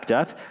this backed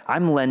up.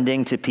 I'm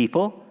lending to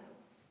people.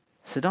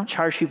 So don't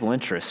charge people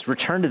interest.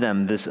 Return to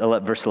them,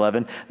 verse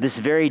 11, this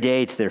very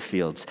day to their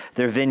fields,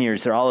 their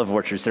vineyards, their olive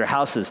orchards, their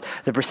houses,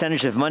 the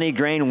percentage of money,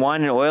 grain,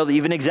 wine, and oil,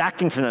 even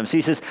exacting from them. So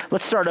he says,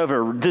 let's start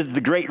over,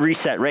 the great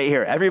reset right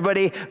here.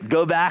 Everybody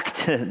go back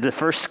to the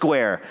first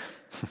square.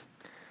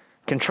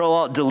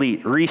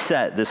 Control-Alt-Delete,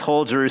 reset this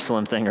whole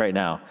Jerusalem thing right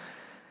now.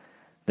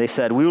 They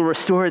said, we will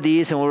restore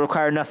these and will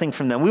require nothing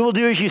from them. We will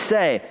do as you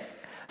say.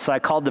 So I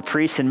called the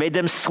priests and made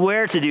them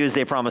swear to do as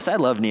they promised. I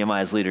love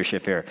Nehemiah's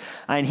leadership here.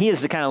 I mean, he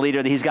is the kind of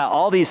leader that he's got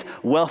all these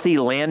wealthy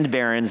land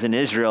barons in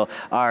Israel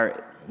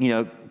are,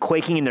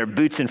 quaking in their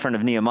boots in front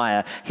of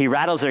Nehemiah. He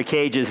rattles their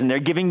cages and they're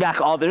giving back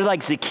they're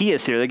like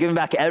Zacchaeus here. They're giving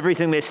back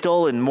everything they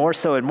stole and more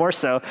so and more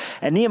so.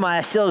 And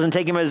Nehemiah still doesn't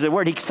take him as their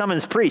word. He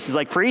summons priests. He's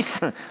like, priests,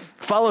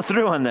 follow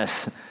through on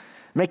this.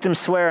 Make them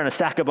swear on a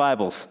stack of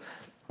Bibles,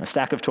 a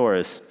stack of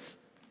Torahs,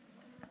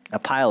 a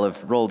pile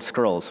of rolled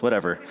scrolls,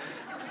 whatever.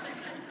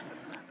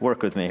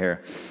 Work with me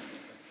here.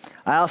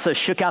 I also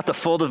shook out the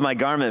fold of my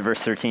garment,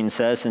 verse 13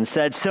 says, and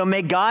said, so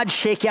may God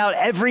shake out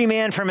every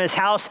man from his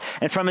house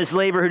and from his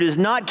labor who does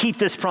not keep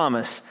this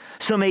promise.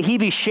 So may he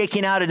be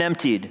shaken out and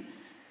emptied.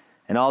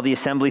 And all the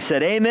assembly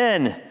said,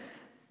 amen.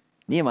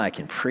 Nehemiah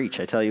can preach,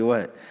 I tell you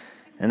what.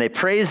 And they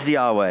praised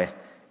Yahweh.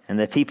 And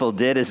the people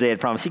did as they had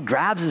promised. He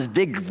grabs his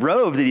big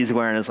robe that he's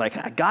wearing and is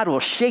like, God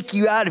will shake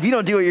you out if you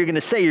don't do what you're going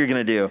to say you're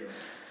going to do.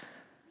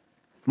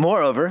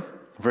 Moreover,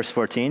 verse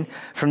 14,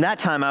 from that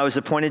time I was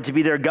appointed to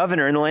be their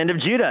governor in the land of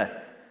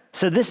Judah.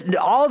 So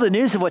all the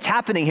news of what's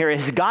happening here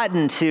has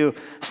gotten to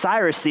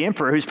Cyrus the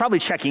emperor, who's probably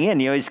checking in.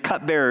 His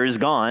cupbearer is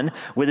gone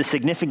with a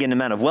significant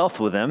amount of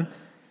wealth with him.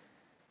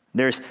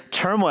 There's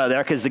turmoil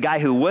there because the guy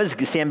who was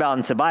Sanballat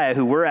and Tobiah,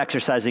 who were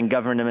exercising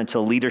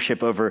governmental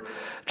leadership over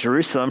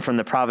Jerusalem from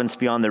the province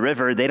beyond the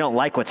river, they don't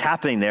like what's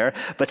happening there.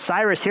 But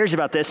Cyrus hears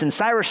about this, and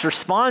Cyrus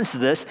responds to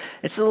this.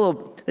 This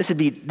would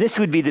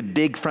be the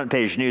big front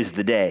page news of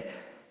the day.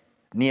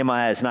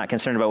 Nehemiah is not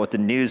concerned about what the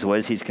news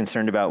was. He's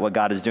concerned about what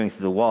God is doing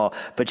through the wall.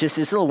 But just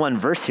this little one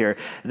verse here,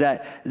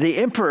 that the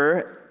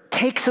emperor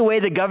takes away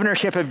the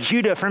governorship of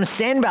Judah from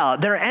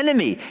Sanballat, their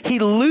enemy. He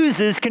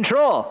loses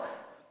control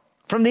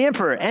from the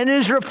emperor and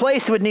is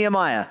replaced with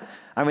Nehemiah.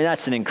 I mean,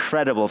 that's an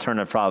incredible turn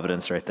of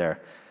providence right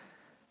there.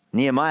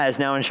 Nehemiah is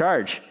now in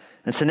charge.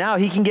 And so now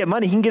he can get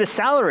money. He can get a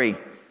salary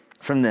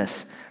from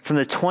this. From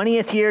the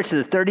 20th year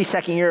to the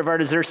 32nd year of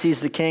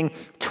Artaxerxes the king,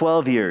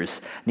 12 years.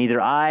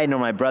 Neither I nor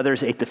my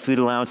brothers ate the food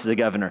allowance of the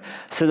governor.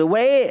 So the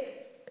way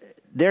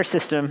their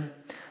system,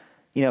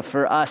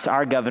 for us,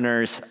 our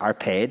governors are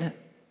paid,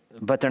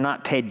 but they're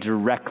not paid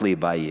directly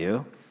by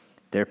you.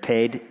 They're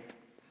paid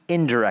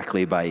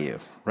indirectly by you,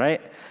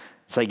 right?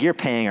 It's like you're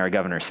paying our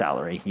governor's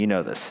salary. You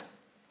know this,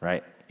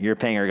 right? You're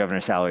paying our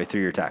governor's salary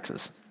through your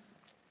taxes.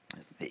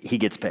 He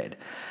gets paid.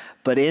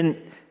 But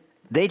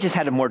they just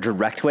had a more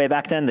direct way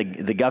back then.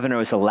 The governor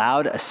was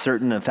allowed a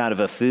certain amount of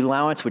a food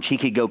allowance, which he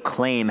could go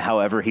claim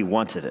however he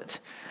wanted it.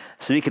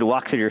 So he could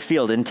walk through your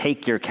field and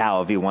take your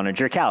cow if he wanted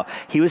your cow.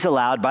 He was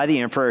allowed by the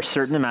emperor a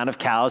certain amount of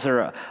cows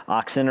or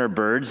oxen or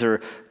birds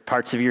or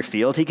parts of your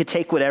field. He could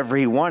take whatever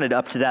he wanted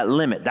up to that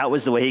limit. That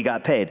was the way he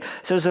got paid.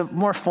 So it was a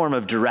more form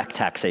of direct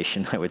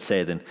taxation, I would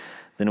say,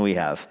 than we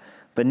have.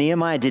 But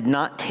Nehemiah did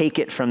not take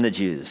it from the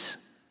Jews.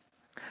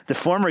 The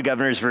former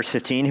governors, verse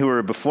 15, who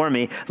were before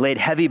me, laid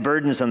heavy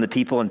burdens on the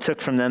people and took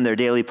from them their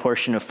daily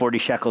portion of 40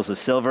 shekels of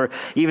silver.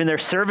 Even their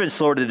servants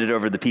lorded it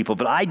over the people,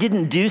 but I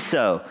didn't do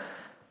so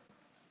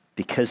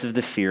because of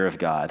the fear of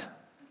God.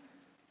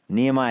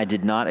 Nehemiah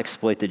did not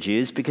exploit the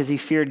Jews because he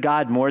feared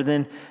God more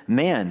than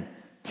man.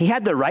 He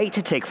had the right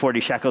to take 40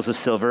 shekels of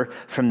silver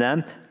from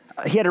them.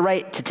 He had a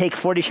right to take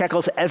 40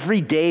 shekels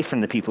every day from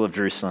the people of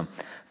Jerusalem,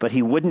 but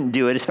he wouldn't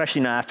do it,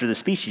 especially not after the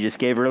speech he just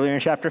gave earlier in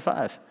chapter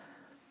 5.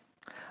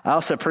 I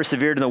also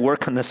persevered in the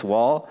work on this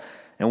wall,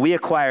 and we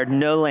acquired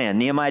no land.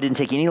 Nehemiah didn't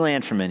take any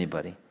land from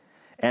anybody.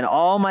 And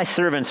all my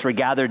servants were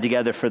gathered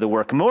together for the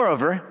work.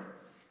 Moreover,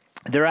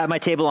 there are at my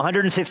table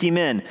 150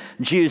 men,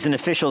 Jews and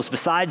officials,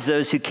 besides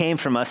those who came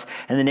from us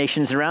and the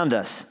nations around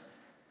us.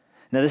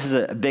 Now, this is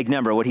a big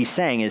number. What he's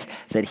saying is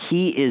that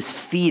he is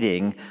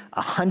feeding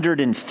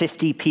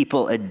 150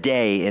 people a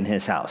day in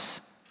his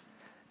house.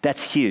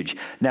 That's huge.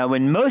 Now,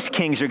 when most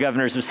kings or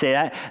governors would say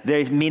that,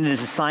 they mean it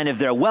as a sign of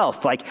their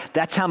wealth. Like,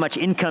 that's how much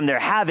income they're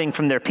having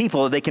from their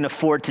people, they can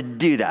afford to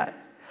do that.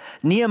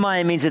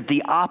 Nehemiah means it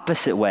the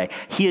opposite way.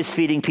 He is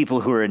feeding people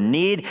who are in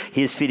need.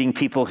 He is feeding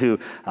people who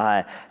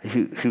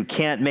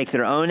can't make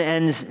their own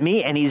ends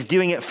meet, and he's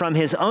doing it from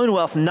his own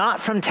wealth,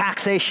 not from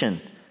taxation.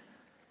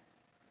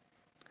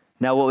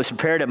 Now, what was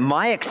prepared at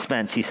my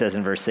expense, he says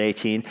in verse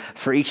 18,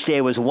 for each day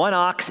was 1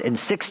 ox and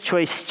 6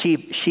 choice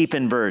sheep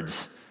and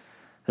birds.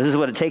 This is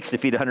what it takes to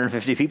feed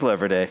 150 people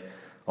every day.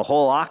 A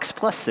whole ox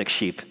plus 6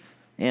 sheep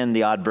and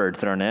the odd bird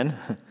thrown in.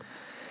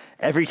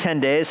 Every 10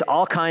 days,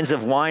 all kinds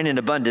of wine in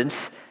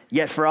abundance.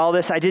 Yet for all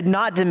this, I did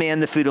not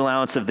demand the food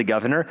allowance of the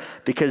governor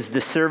because the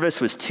service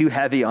was too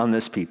heavy on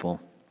this people.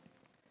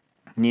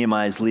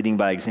 Nehemiah is leading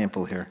by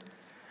example here.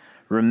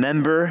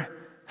 Remember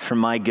for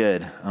my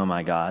good, oh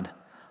my God,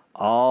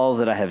 all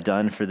that I have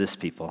done for this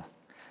people.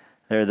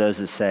 There are those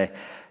that say,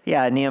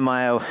 yeah,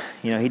 Nehemiah,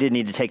 he didn't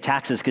need to take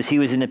taxes because he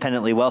was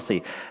independently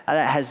wealthy.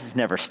 That has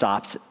never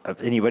stopped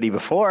anybody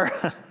before,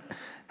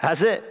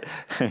 has it?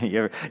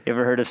 You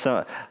ever heard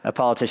of a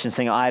politician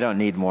saying, I don't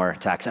need more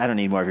tax. I don't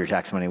need more of your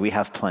tax money. We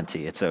have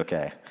plenty. It's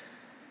okay.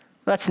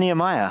 That's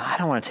Nehemiah. I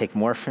don't want to take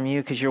more from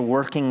you because you're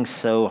working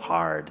so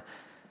hard.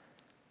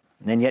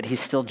 And yet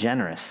he's still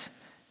generous.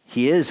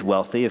 He is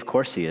wealthy, of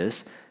course he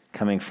is,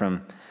 coming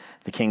from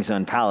the king's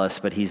own palace,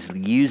 but he's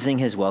using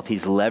his wealth,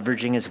 he's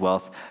leveraging his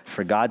wealth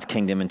for God's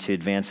kingdom and to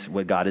advance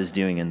what God is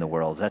doing in the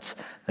world. That's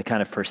the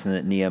kind of person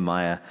that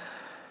Nehemiah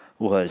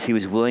was. He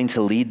was willing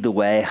to lead the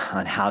way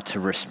on how to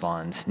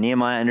respond.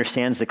 Nehemiah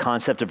understands the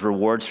concept of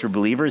rewards for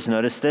believers.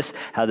 Notice this,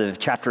 how the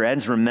chapter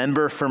ends,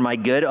 remember for my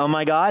good, oh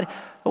my God.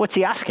 What's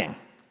he asking?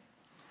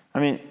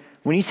 When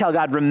you tell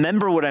God,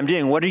 remember what I'm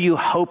doing, what are you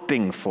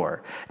hoping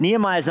for?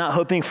 Nehemiah is not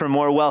hoping for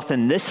more wealth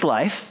in this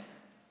life.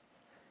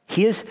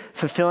 He is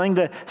fulfilling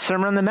the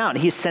Sermon on the Mount.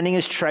 He's sending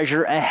his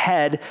treasure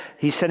ahead.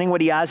 He's sending what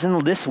he has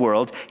in this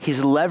world. He's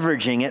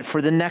leveraging it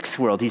for the next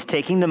world. He's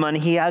taking the money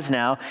he has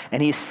now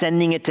and he's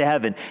sending it to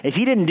heaven. If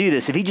he didn't do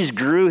this, if he just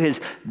grew his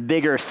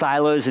bigger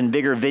silos and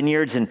bigger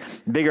vineyards and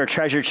bigger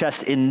treasure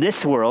chests in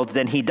this world,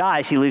 then he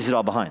dies, he leaves it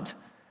all behind.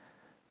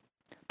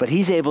 But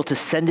he's able to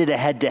send it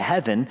ahead to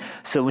heaven,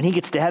 so when he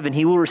gets to heaven,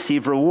 he will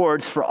receive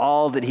rewards for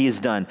all that he has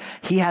done.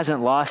 He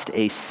hasn't lost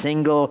a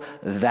single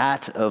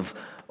vat of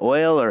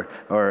oil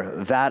or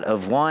vat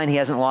of wine. He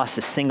hasn't lost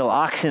a single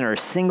oxen or a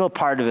single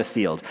part of a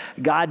field.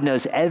 God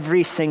knows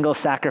every single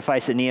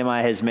sacrifice that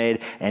Nehemiah has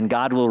made, and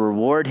God will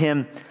reward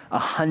him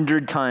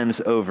 100 times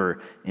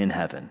over in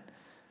heaven.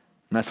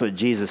 And that's what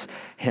Jesus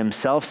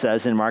himself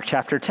says in Mark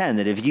chapter 10,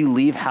 that if you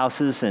leave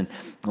houses and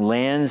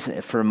lands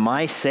for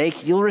my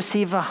sake, you'll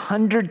receive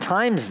 100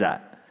 times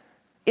that.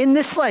 In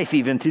this life,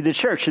 even through the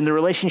church and the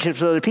relationships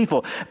with other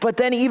people, but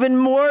then even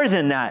more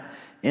than that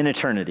in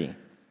eternity.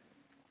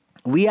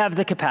 We have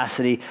the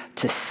capacity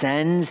to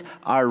send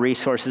our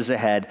resources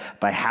ahead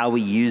by how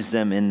we use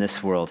them in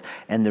this world.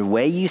 And the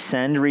way you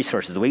send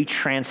resources, the way you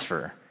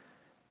transfer,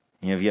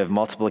 if you have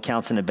multiple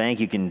accounts in a bank,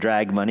 you can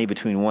drag money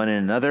between one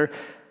and another.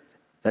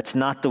 That's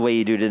not the way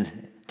you do it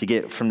to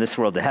get from this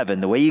world to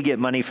heaven. The way you get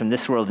money from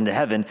this world into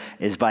heaven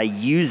is by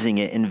using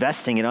it,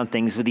 investing it on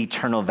things with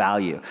eternal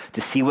value.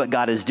 To see what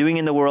God is doing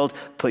in the world,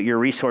 put your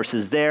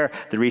resources there.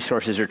 The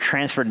resources are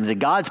transferred into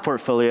God's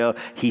portfolio.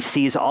 He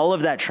sees all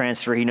of that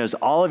transfer. He knows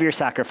all of your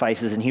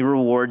sacrifices, and he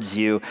rewards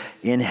you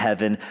in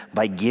heaven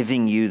by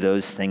giving you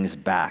those things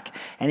back.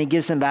 And he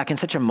gives them back in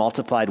such a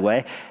multiplied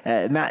way.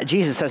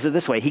 Jesus says it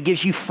this way. He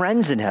gives you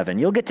friends in heaven.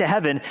 You'll get to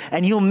heaven,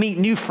 and you'll meet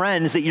new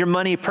friends that your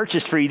money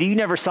purchased for you that you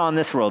never saw in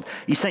this world.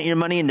 You sent your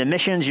money into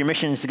missions, your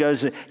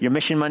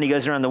mission money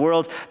goes around the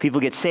world, people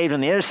get saved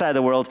on the other side of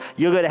the world,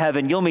 you'll go to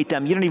heaven, you'll meet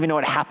them, you don't even know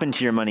what happened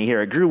to your money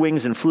here. It grew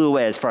wings and flew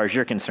away as far as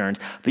you're concerned.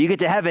 But you get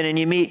to heaven and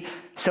you meet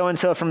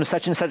so-and-so from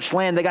such and such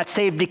land that got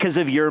saved because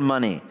of your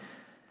money.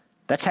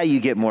 That's how you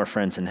get more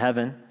friends in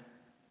heaven.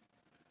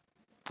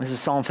 This is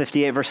Psalm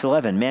 58, verse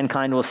 11.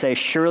 Mankind will say,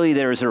 surely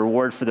there is a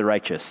reward for the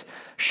righteous.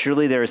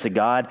 Surely there is a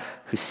God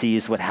who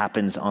sees what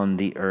happens on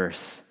the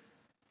earth.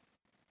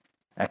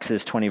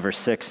 Exodus 20, verse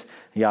 6,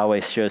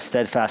 Yahweh shows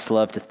steadfast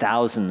love to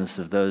thousands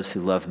of those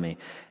who love me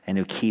and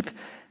who keep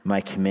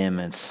my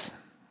commandments.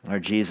 Or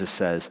Jesus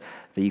says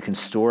that you can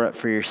store up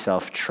for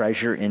yourself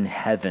treasure in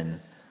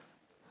heaven.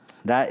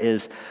 That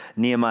is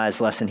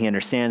Nehemiah's lesson. He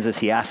understands this.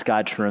 He asks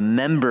God to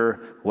remember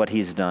what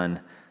he's done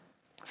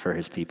for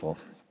his people.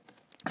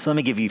 So let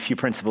me give you a few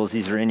principles.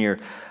 These are in your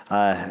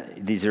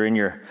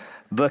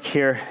book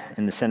here,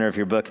 in the center of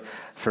your book,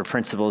 for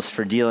principles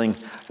for dealing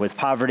with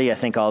poverty. I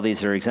think all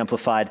these are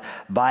exemplified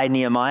by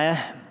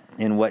Nehemiah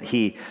in what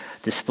he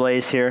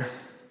displays here.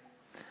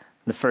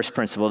 The first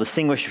principle,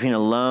 distinguish between a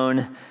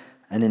loan,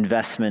 an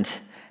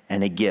investment,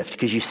 and a gift.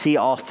 Because you see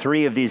all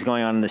three of these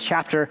going on in this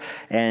chapter,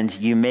 and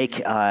you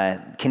make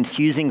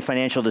confusing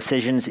financial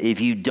decisions if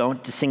you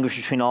don't distinguish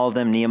between all of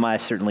them. Nehemiah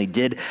certainly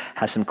did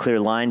have some clear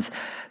lines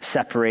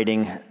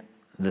separating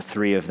the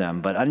three of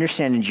them. But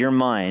understand in your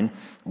mind,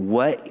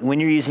 when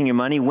you're using your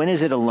money, when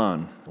is it a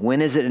loan?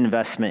 When is it an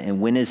investment?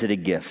 And when is it a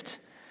gift?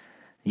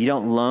 You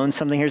don't loan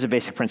something. Here's a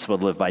basic principle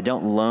to live by.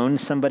 Don't loan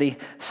somebody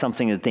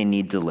something that they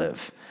need to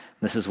live.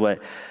 This is what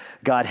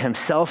God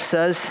himself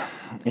says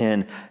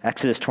in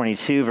Exodus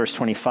 22, verse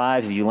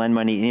 25. If you lend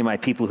money to any of my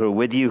people who are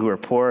with you, who are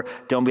poor,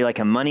 don't be like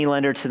a money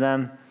lender to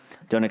them.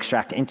 Don't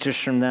extract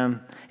interest from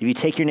them. If you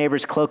take your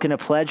neighbor's cloak in a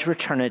pledge,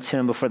 return it to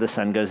him before the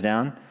sun goes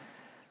down.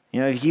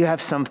 If you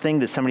have something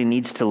that somebody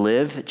needs to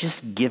live,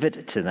 just give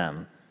it to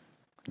them.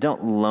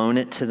 Don't loan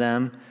it to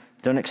them.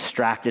 Don't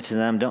extract it to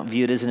them. Don't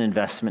view it as an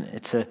investment.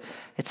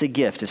 It's a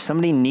gift. If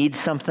somebody needs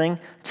something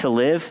to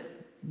live,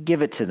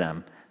 give it to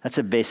them. That's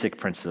a basic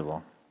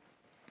principle.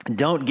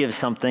 Don't give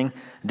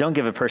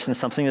a person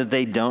something that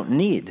they don't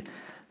need.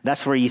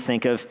 That's where you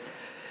think of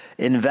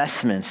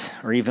investments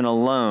or even a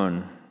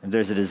loan. If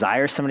there's a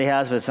desire somebody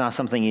has, but it's not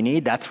something you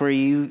need, that's where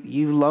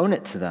you loan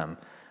it to them.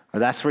 Or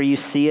that's where you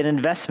see an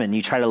investment and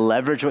you try to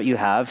leverage what you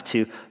have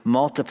to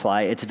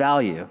multiply its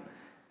value. And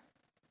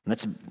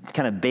that's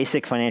kind of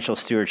basic financial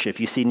stewardship.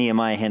 You see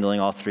Nehemiah handling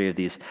all three of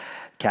these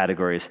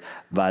categories,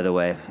 by the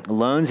way.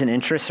 Loans and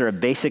interests are a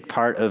basic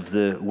part of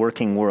the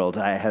working world.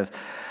 I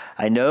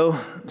know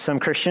some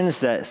Christians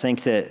that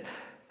think that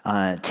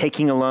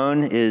taking a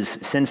loan is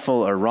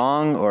sinful or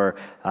wrong, or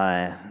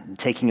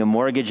taking a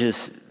mortgage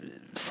is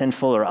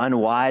sinful or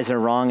unwise or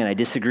wrong, and I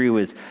disagree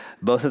with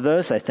both of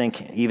those. I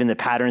think even the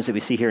patterns that we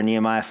see here in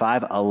Nehemiah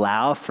 5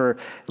 allow for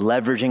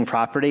leveraging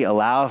property,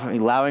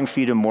 allowing for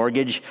you to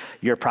mortgage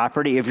your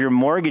property if you're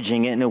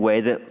mortgaging it in a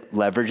way that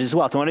leverages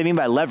wealth. And what I mean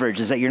by leverage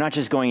is that you're not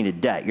just going into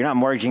debt. You're not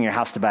mortgaging your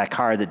house to buy a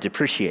car that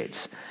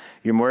depreciates.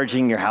 You're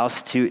mortgaging your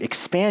house to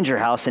expand your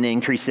house and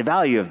increase the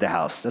value of the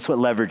house. That's what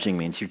leveraging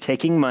means. You're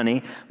taking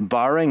money,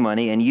 borrowing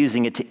money, and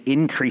using it to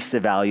increase the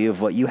value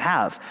of what you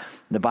have.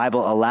 The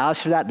Bible allows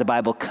for that. The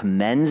Bible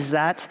commends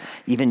that.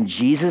 Even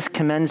Jesus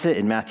commends it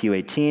in Matthew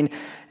 18.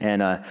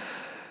 And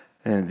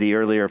the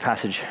earlier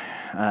passage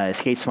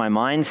escapes my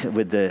mind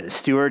with the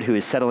steward who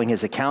is settling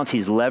his accounts.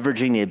 He's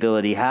leveraging the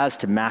ability he has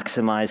to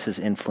maximize his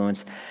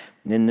influence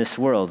in this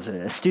world.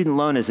 A student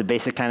loan is a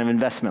basic kind of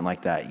investment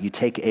like that. You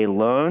take a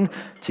loan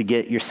to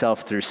get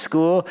yourself through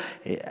school.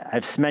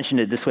 I've mentioned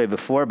it this way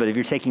before, but if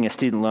you're taking a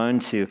student loan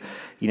to,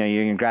 you're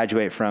going to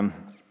graduate from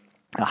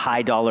a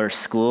high dollar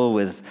school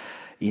with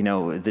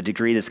the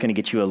degree that's going to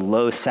get you a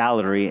low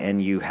salary and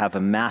you have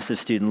a massive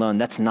student loan,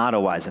 that's not a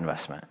wise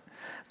investment.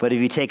 But if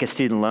you take a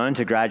student loan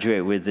to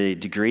graduate with a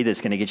degree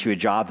that's going to get you a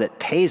job that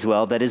pays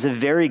well, that is a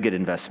very good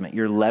investment.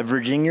 You're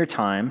leveraging your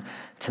time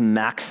to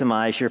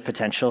maximize your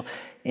potential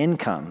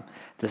income.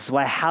 This is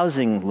why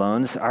housing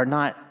loans are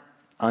not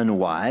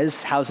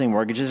unwise. Housing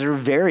mortgages are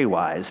very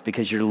wise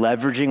because you're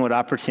leveraging what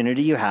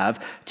opportunity you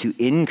have to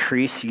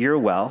increase your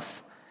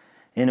wealth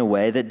in a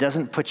way that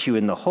doesn't put you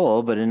in the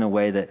hole, but in a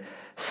way that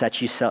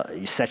you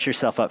set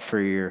yourself up for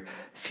your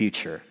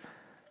future.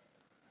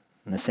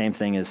 And the same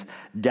thing is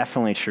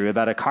definitely true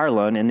about a car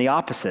loan and the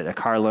opposite. A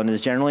car loan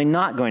is generally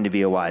not going to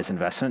be a wise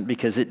investment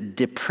because it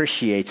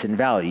depreciates in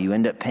value. You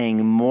end up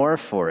paying more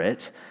for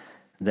it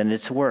than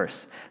it's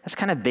worth. That's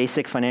kind of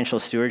basic financial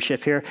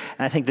stewardship here.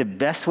 And I think the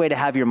best way to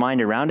have your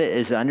mind around it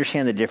is to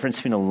understand the difference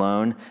between a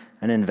loan,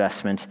 an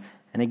investment,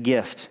 and a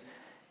gift.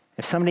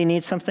 If somebody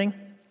needs something,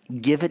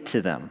 give it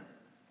to them.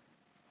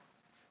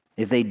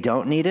 If they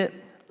don't need it,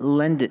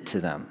 lend it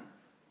to them.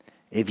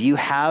 If you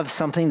have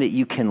something that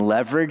you can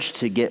leverage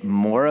to get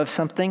more of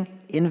something,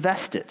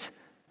 invest it.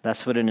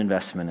 That's what an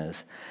investment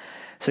is.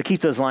 So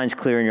keep those lines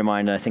clear in your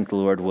mind, and I think the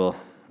Lord will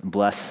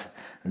bless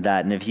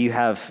that. And if you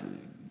have,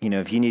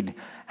 if you need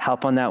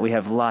help on that, we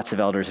have lots of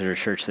elders at our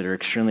church that are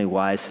extremely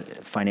wise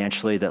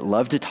financially that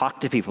love to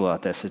talk to people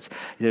about this.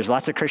 There's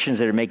lots of Christians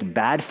that make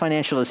bad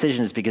financial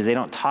decisions because they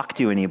don't talk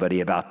to anybody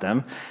about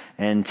them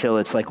until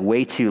it's like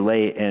way too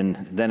late.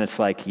 And then it's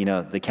like,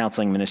 the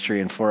counseling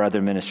ministry and 4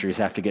 other ministries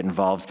have to get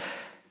involved.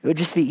 It would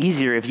just be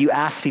easier if you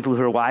asked people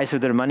who are wise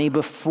with their money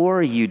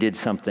before you did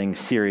something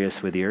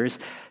serious with yours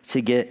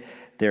to get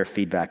their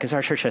feedback, because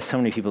our church has so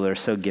many people that are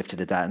so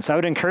gifted at that. And so I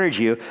would encourage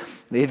you,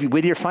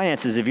 with your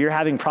finances, if you're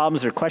having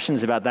problems or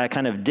questions about that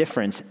kind of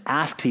difference,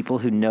 ask people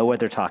who know what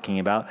they're talking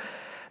about,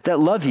 that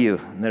love you,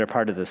 and that are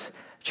part of this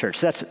church.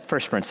 So that's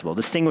first principle.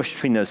 Distinguish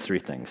between those 3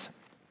 things.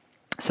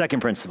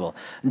 Second principle,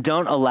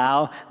 don't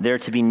allow there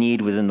to be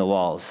need within the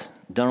walls.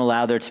 Don't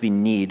allow there to be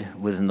need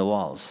within the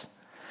walls.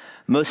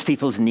 Most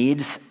people's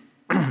needs,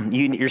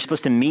 you're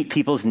supposed to meet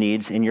people's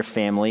needs in your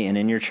family and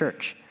in your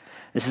church.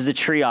 This is the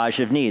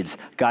triage of needs.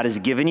 God has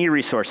given you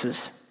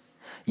resources.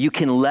 You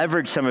can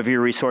leverage some of your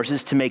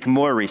resources to make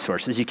more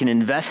resources. You can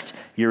invest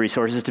your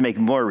resources to make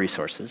more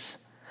resources.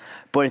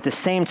 But at the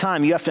same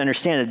time, you have to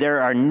understand that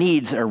there are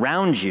needs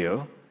around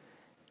you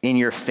in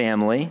your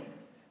family,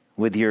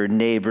 with your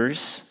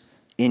neighbors,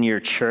 in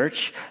your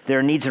church. There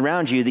are needs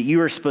around you that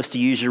you are supposed to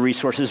use your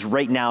resources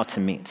right now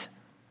to meet.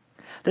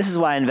 This is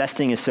why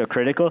investing is so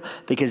critical,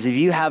 because if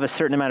you have a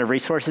certain amount of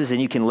resources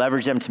and you can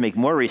leverage them to make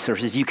more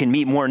resources, you can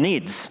meet more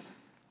needs.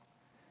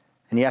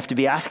 And you have to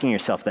be asking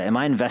yourself that, am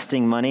I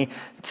investing money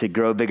to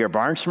grow bigger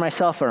barns for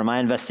myself, or am I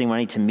investing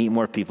money to meet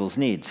more people's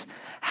needs?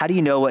 How do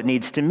you know what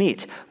needs to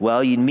meet?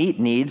 Well, you meet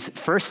needs,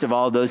 first of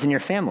all, those in your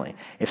family.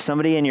 If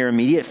somebody in your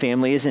immediate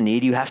family is in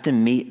need, you have to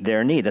meet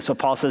their need. That's what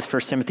Paul says,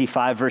 1 Timothy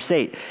 5, verse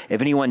 8.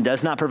 If anyone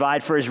does not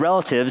provide for his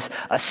relatives,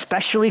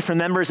 especially for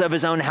members of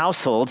his own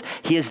household,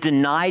 he has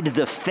denied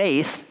the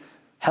faith,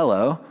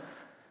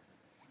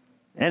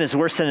 and is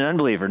worse than an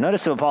unbeliever.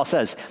 Notice what Paul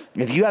says.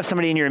 If you have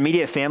somebody in your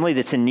immediate family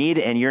that's in need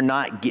and you're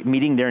not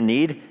meeting their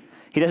need,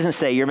 he doesn't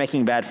say you're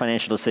making bad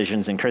financial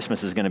decisions and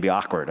Christmas is going to be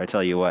awkward. I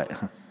tell you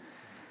what.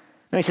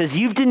 No, he says,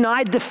 you've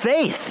denied the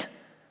faith.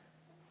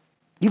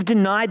 You've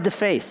denied the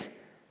faith.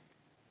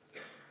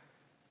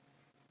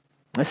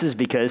 This is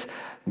because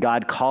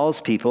God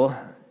calls people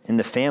in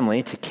the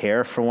family to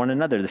care for one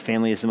another. The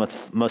family is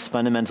the most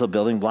fundamental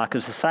building block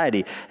of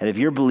society. And if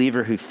you're a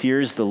believer who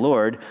fears the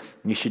Lord,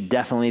 you should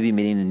definitely be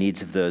meeting the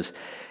needs of those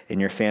in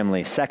your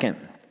family. Second,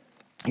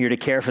 you're to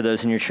care for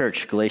those in your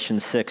church.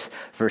 Galatians 6,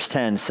 verse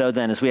 10. So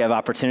then, as we have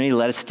opportunity,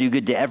 let us do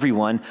good to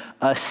everyone,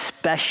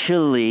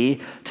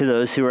 especially to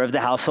those who are of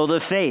the household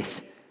of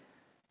faith.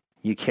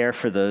 You care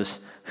for those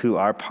who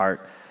are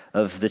part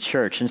of the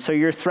church. And so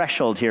your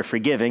threshold here for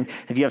giving,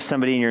 if you have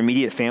somebody in your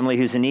immediate family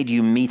who's in need,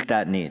 you meet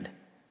that need.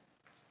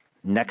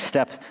 Next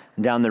step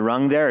down the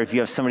rung there, if you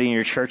have somebody in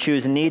your church who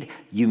is in need,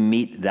 you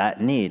meet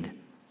that need.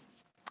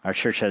 Our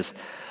church has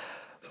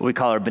what we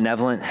call our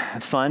benevolent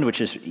fund, which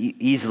is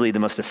easily the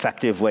most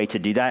effective way to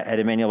do that at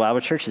Emmanuel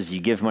Bible Church, is you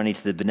give money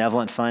to the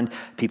benevolent fund.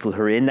 People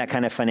who are in that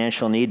kind of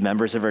financial need,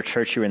 members of our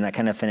church who are in that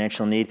kind of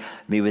financial need,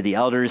 meet with the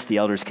elders. The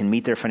elders can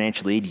meet their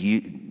financial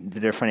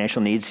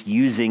needs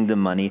using the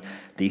money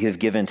that you have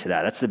given to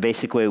that. That's the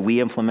basic way we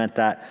implement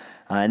that.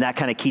 And that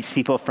kind of keeps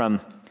people from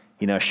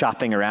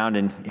shopping around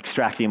and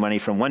extracting money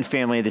from one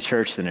family of the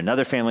church, then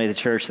another family of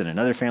the church, then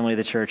another family of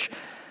the church.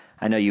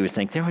 I know you would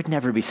think there would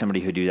never be somebody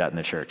who would do that in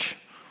the church.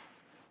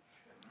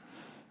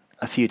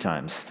 A few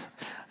times.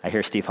 I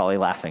hear Steve Hawley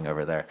laughing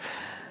over there.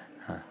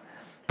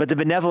 But the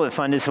benevolent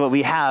fund is what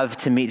we have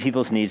to meet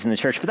people's needs in the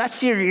church. But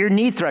that's your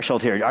need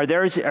threshold here. Are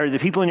the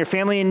people in your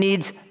family in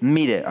needs?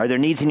 Meet it. Are there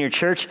needs in your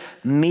church?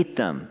 Meet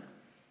them.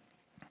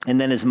 And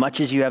then as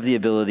much as you have the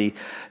ability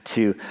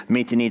to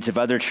meet the needs of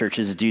other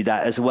churches, do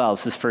that as well.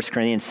 This is 1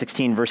 Corinthians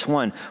 16, verse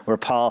 1, where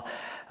Paul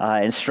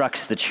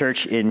instructs the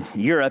church in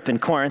Europe, in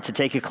Corinth, to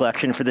take a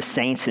collection for the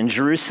saints in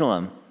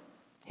Jerusalem.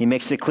 He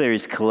makes it clear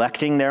he's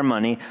collecting their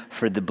money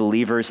for the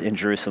believers in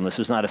Jerusalem. This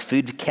was not a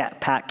food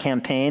pack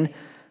campaign,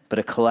 but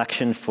a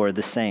collection for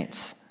the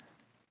saints.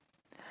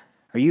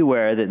 Are you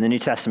aware that in the New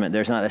Testament,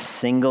 there's not a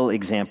single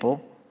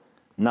example,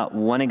 not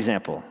one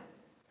example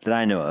that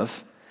I know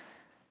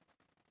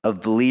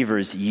of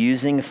believers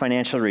using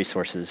financial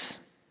resources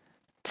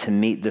to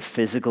meet the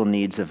physical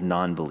needs of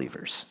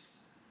non-believers?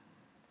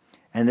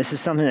 And this is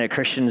something that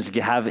Christians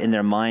have in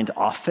their mind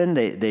often.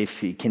 They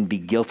can be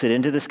guilted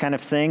into this kind of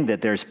thing,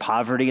 that there's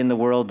poverty in the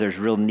world, there's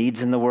real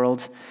needs in the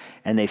world,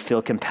 and they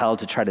feel compelled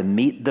to try to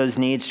meet those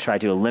needs, try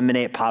to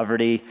eliminate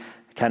poverty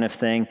kind of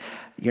thing.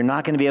 You're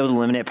not going to be able to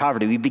eliminate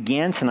poverty. We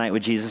began tonight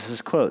with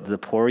Jesus' quote, "The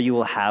poor you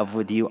will have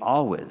with you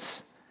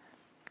always."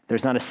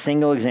 There's not a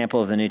single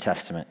example of the New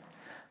Testament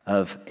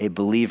of a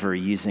believer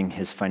using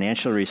his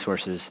financial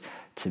resources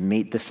to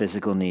meet the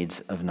physical needs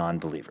of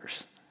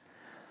non-believers.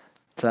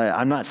 So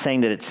I'm not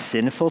saying that it's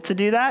sinful to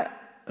do that.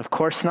 Of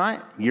course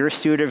not. You're a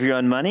steward of your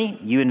own money.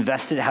 You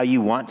invest it how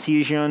you want to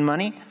use your own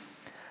money.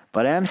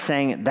 But I am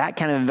saying that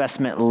kind of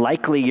investment,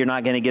 likely you're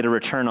not going to get a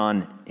return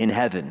on in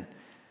heaven.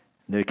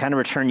 The kind of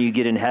return you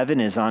get in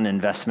heaven is on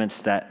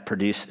investments that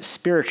produce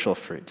spiritual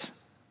fruits.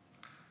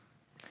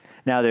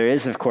 Now, there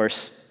is, of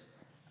course,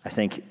 I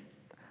think,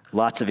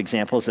 lots of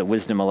examples that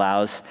wisdom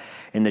allows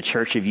in the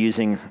church of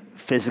using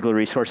physical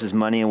resources,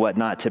 money and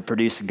whatnot, to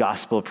produce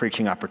gospel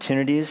preaching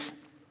opportunities.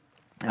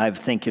 I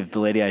think of the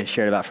lady I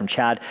shared about from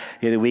Chad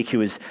the other week who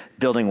was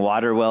building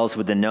water wells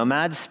with the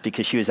nomads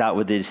because she was out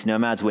with these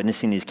nomads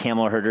witnessing these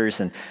camel herders,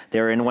 and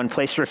they were in one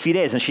place for a few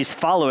days, and she's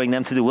following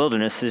them through the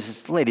wilderness.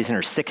 This lady's in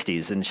her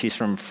 60s, and she's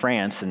from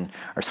France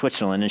or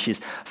Switzerland, and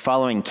she's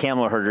following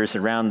camel herders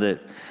around the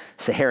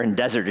Saharan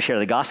desert to share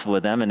the gospel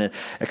with them, and it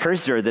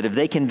occurs to her that if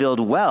they can build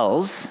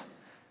wells,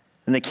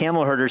 then the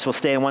camel herders will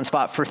stay in one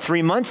spot for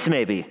 3 months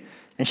maybe,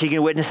 and she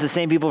can witness the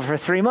same people for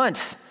 3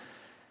 months.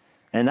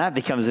 And that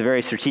becomes a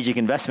very strategic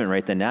investment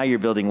right then. Now you're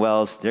building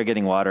wells, they're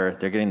getting water,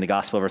 they're getting the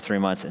gospel over 3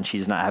 months, and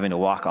she's not having to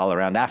walk all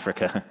around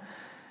Africa.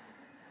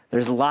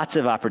 There's lots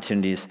of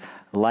opportunities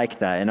like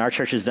that. And our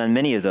church has done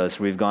many of those.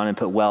 We've gone and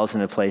put wells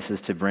into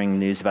places to bring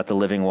news about the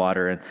living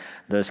water and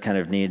those kind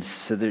of needs.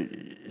 So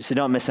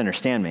don't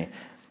misunderstand me.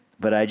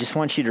 But I just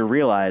want you to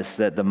realize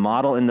that the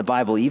model in the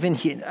Bible, even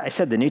here, I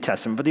said the New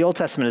Testament, but the Old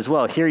Testament as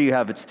well, here you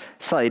have it's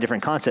slightly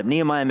different concept.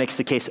 Nehemiah makes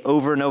the case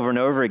over and over and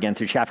over again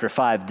through chapter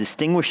 5,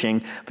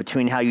 distinguishing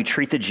between how you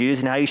treat the Jews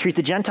and how you treat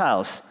the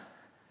Gentiles.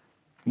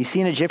 You see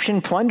an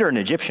Egyptian, plunder an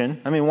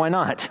Egyptian. I mean, why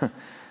not?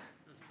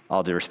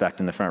 All due respect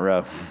in the front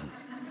row.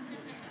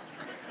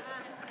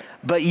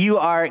 But you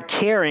are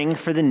caring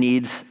for the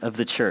needs of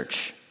the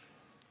church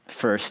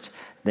first,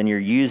 then you're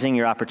using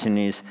your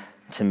opportunities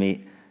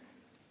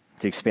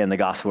to expand the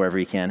gospel wherever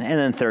you can. And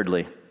then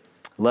thirdly,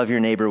 love your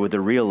neighbor with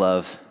a real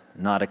love,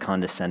 not a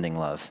condescending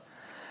love.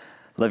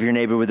 Love your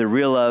neighbor with a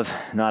real love,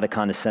 not a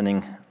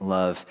condescending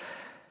love.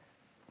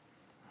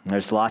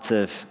 There's lots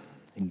of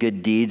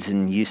good deeds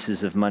and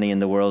uses of money in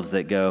the world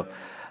that go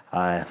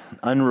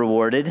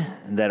unrewarded,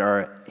 that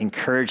are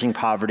encouraging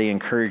poverty,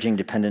 encouraging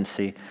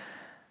dependency.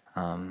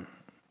 The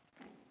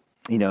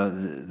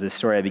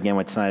story I began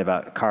with tonight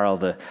about Carl,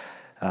 the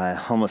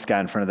homeless guy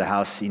in front of the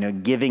house,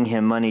 giving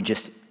him money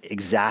just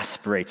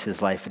exasperates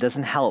his life. It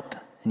doesn't help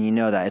And you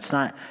know that. It's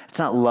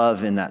not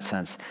love in that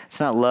sense. It's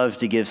not love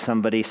to give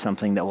somebody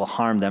something that will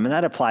harm them. And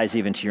that applies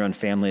even to your own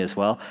family as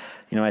well.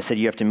 You know, I said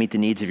you have to meet the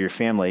needs of your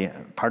family.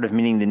 Part of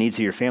meeting the needs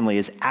of your family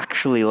is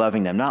actually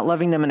loving them, not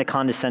loving them in a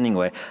condescending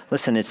way.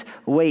 Listen, it's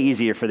way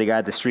easier for the guy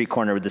at the street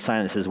corner with the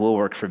sign that says, "We'll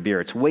work for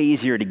beer." It's way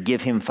easier to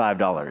give him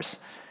 $5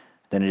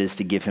 than it is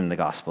to give him the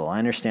gospel. I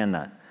understand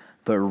that.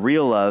 But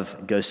real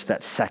love goes to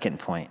that second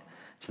point,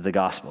 to the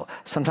gospel.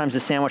 Sometimes the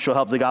sandwich will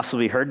help the gospel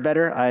be heard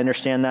better. I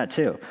understand that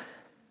too.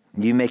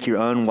 You make your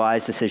own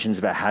wise decisions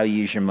about how you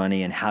use your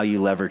money and how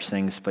you leverage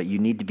things, but you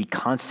need to be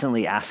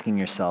constantly asking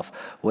yourself,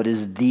 what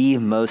is the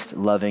most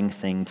loving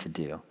thing to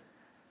do?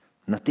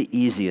 Not the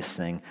easiest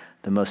thing,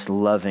 the most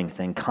loving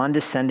thing.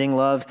 Condescending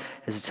love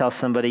is to tell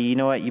somebody, you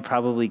know what, you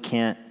probably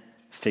can't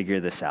figure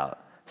this out,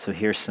 so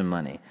here's some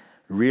money.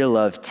 Real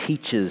love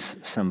teaches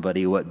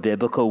somebody what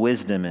biblical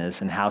wisdom is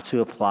and how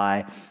to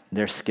apply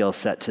their skill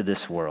set to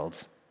this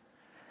world.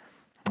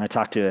 I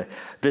talked to a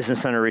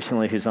business owner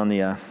recently who's on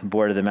the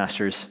board of the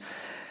Master's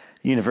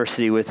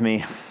University with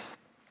me.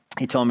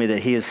 He told me that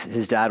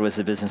his dad was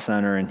a business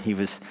owner, and he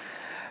was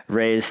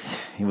raised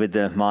with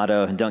the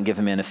motto, don't give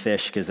a man a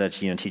fish, because that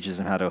teaches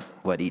him how to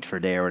eat for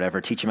a day or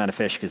whatever. Teach him how to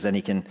fish, because then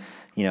he can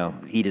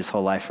eat his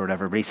whole life or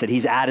whatever. But he said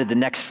he's added the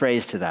next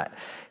phrase to that.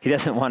 He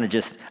doesn't want to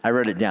just, I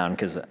wrote it down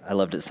because I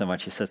loved it so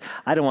much. He says,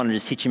 I don't want to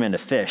just teach him how to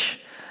fish,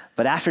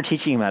 but after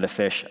teaching him how to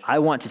fish, I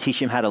want to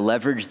teach him how to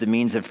leverage the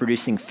means of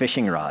producing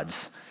fishing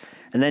rods,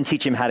 and then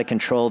teach him how to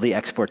control the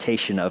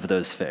exportation of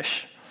those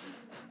fish.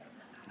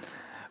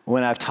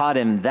 When I've taught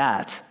him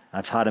that,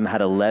 I've taught him how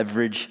to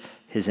leverage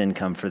his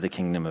income for the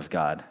kingdom of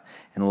God.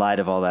 In light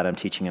of all that, I'm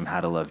teaching him how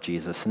to love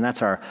Jesus. And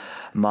that's our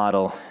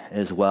model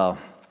as well.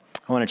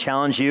 I want to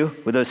challenge you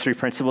with those three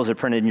principles are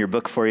printed in your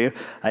book for you.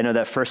 I know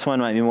that first one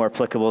might be more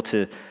applicable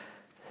to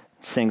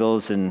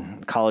singles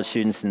and college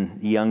students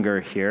and younger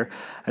here.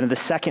 I know the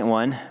second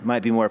one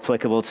might be more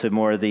applicable to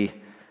more the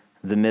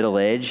middle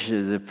age,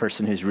 the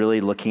person who's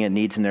really looking at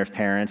needs in their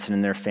parents and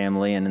in their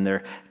family and in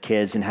their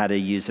kids and how to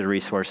use their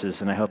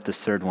resources. And I hope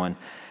this third one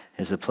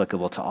is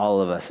applicable to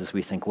all of us as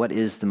we think, what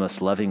is the most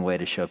loving way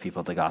to show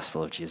people the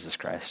gospel of Jesus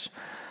Christ?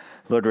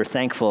 Lord, we're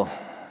thankful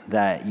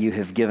that you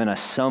have given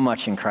us so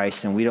much in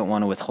Christ, and we don't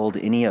want to withhold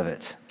any of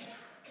it.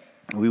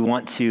 We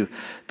want to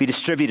be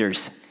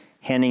distributors,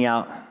 handing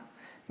out,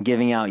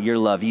 giving out your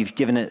love. You've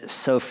given it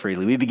so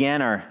freely. We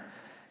began our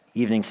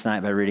evening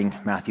tonight by reading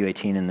Matthew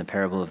 18 in the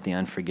parable of the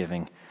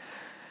unforgiving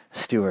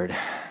steward.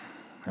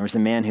 There was a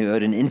man who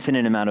owed an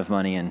infinite amount of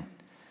money and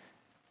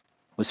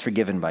was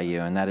forgiven by you,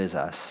 and that is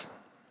us.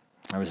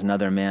 There was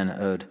another man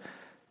owed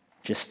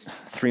just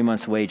 3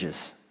 months'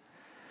 wages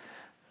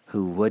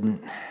who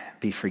wouldn't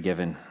be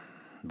forgiven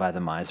by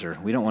the miser.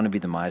 We don't want to be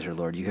the miser,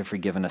 Lord. You have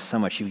forgiven us so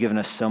much. You've given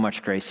us so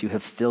much grace. You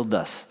have filled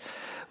us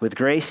with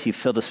grace. You've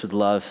filled us with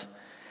love.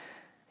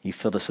 You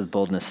filled us with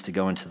boldness to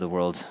go into the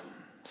world.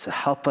 So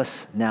help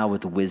us now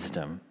with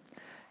wisdom.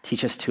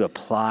 Teach us to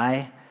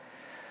apply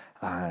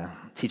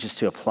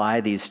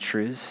these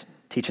truths.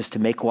 Teach us to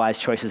make wise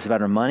choices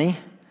about our money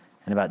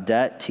and about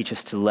debt. Teach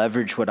us to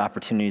leverage what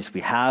opportunities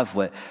we have,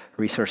 what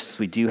resources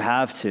we do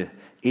have, to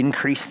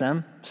increase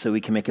them so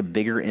we can make a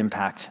bigger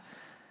impact.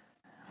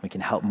 We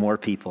can help more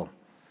people.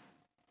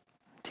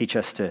 Teach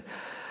us to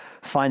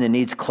find the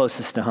needs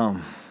closest to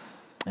home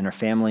in our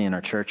family, in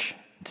our church,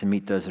 to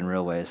meet those in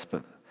real ways.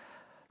 But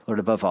Lord,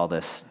 above all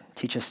this,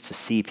 teach us to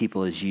see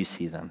people as you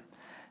see them.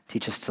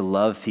 Teach us to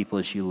love people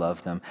as you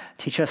love them.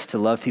 Teach us to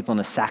love people in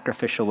a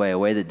sacrificial way, a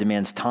way that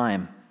demands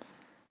time,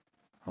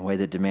 a way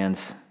that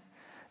demands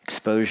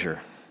exposure,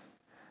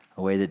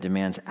 a way that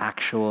demands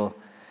actual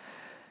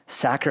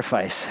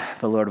sacrifice.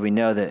 But Lord, we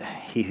know that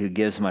he who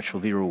gives much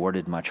will be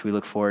rewarded much. We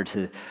look forward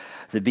to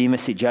the Bema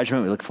Seat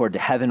judgment. We look forward to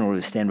heaven where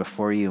we stand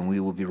before you and we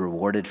will be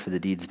rewarded for the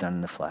deeds done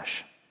in the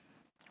flesh.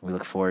 We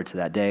look forward to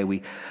that day.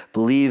 We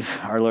believe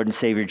our Lord and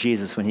Savior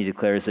Jesus when he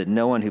declares that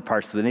no one who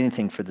parts with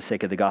anything for the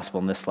sake of the gospel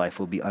in this life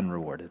will be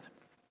unrewarded.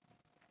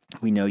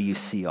 We know you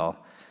see all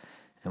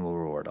and will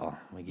reward all.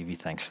 We give you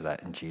thanks for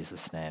that in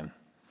Jesus' name.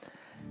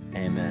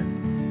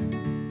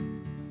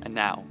 Amen. And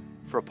now,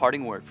 for a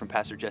parting word from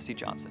Pastor Jesse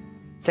Johnson.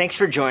 Thanks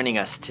for joining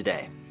us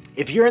today.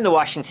 If you're in the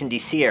Washington,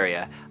 D.C.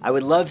 area, I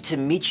would love to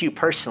meet you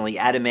personally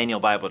at Emmanuel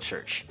Bible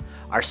Church.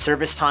 Our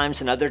service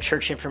times and other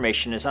church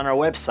information is on our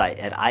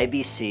website at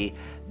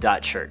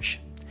ibc.church.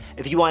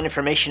 If you want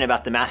information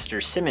about the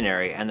Master's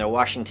Seminary and their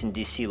Washington,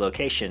 D.C.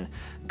 location,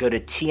 go to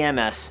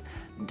tms.edu.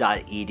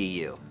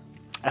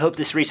 I hope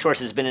this resource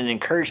has been an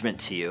encouragement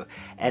to you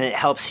and it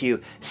helps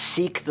you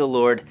seek the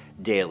Lord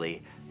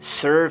daily,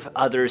 serve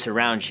others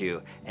around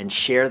you, and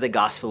share the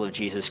gospel of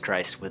Jesus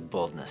Christ with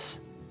boldness.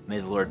 May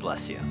the Lord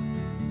bless you.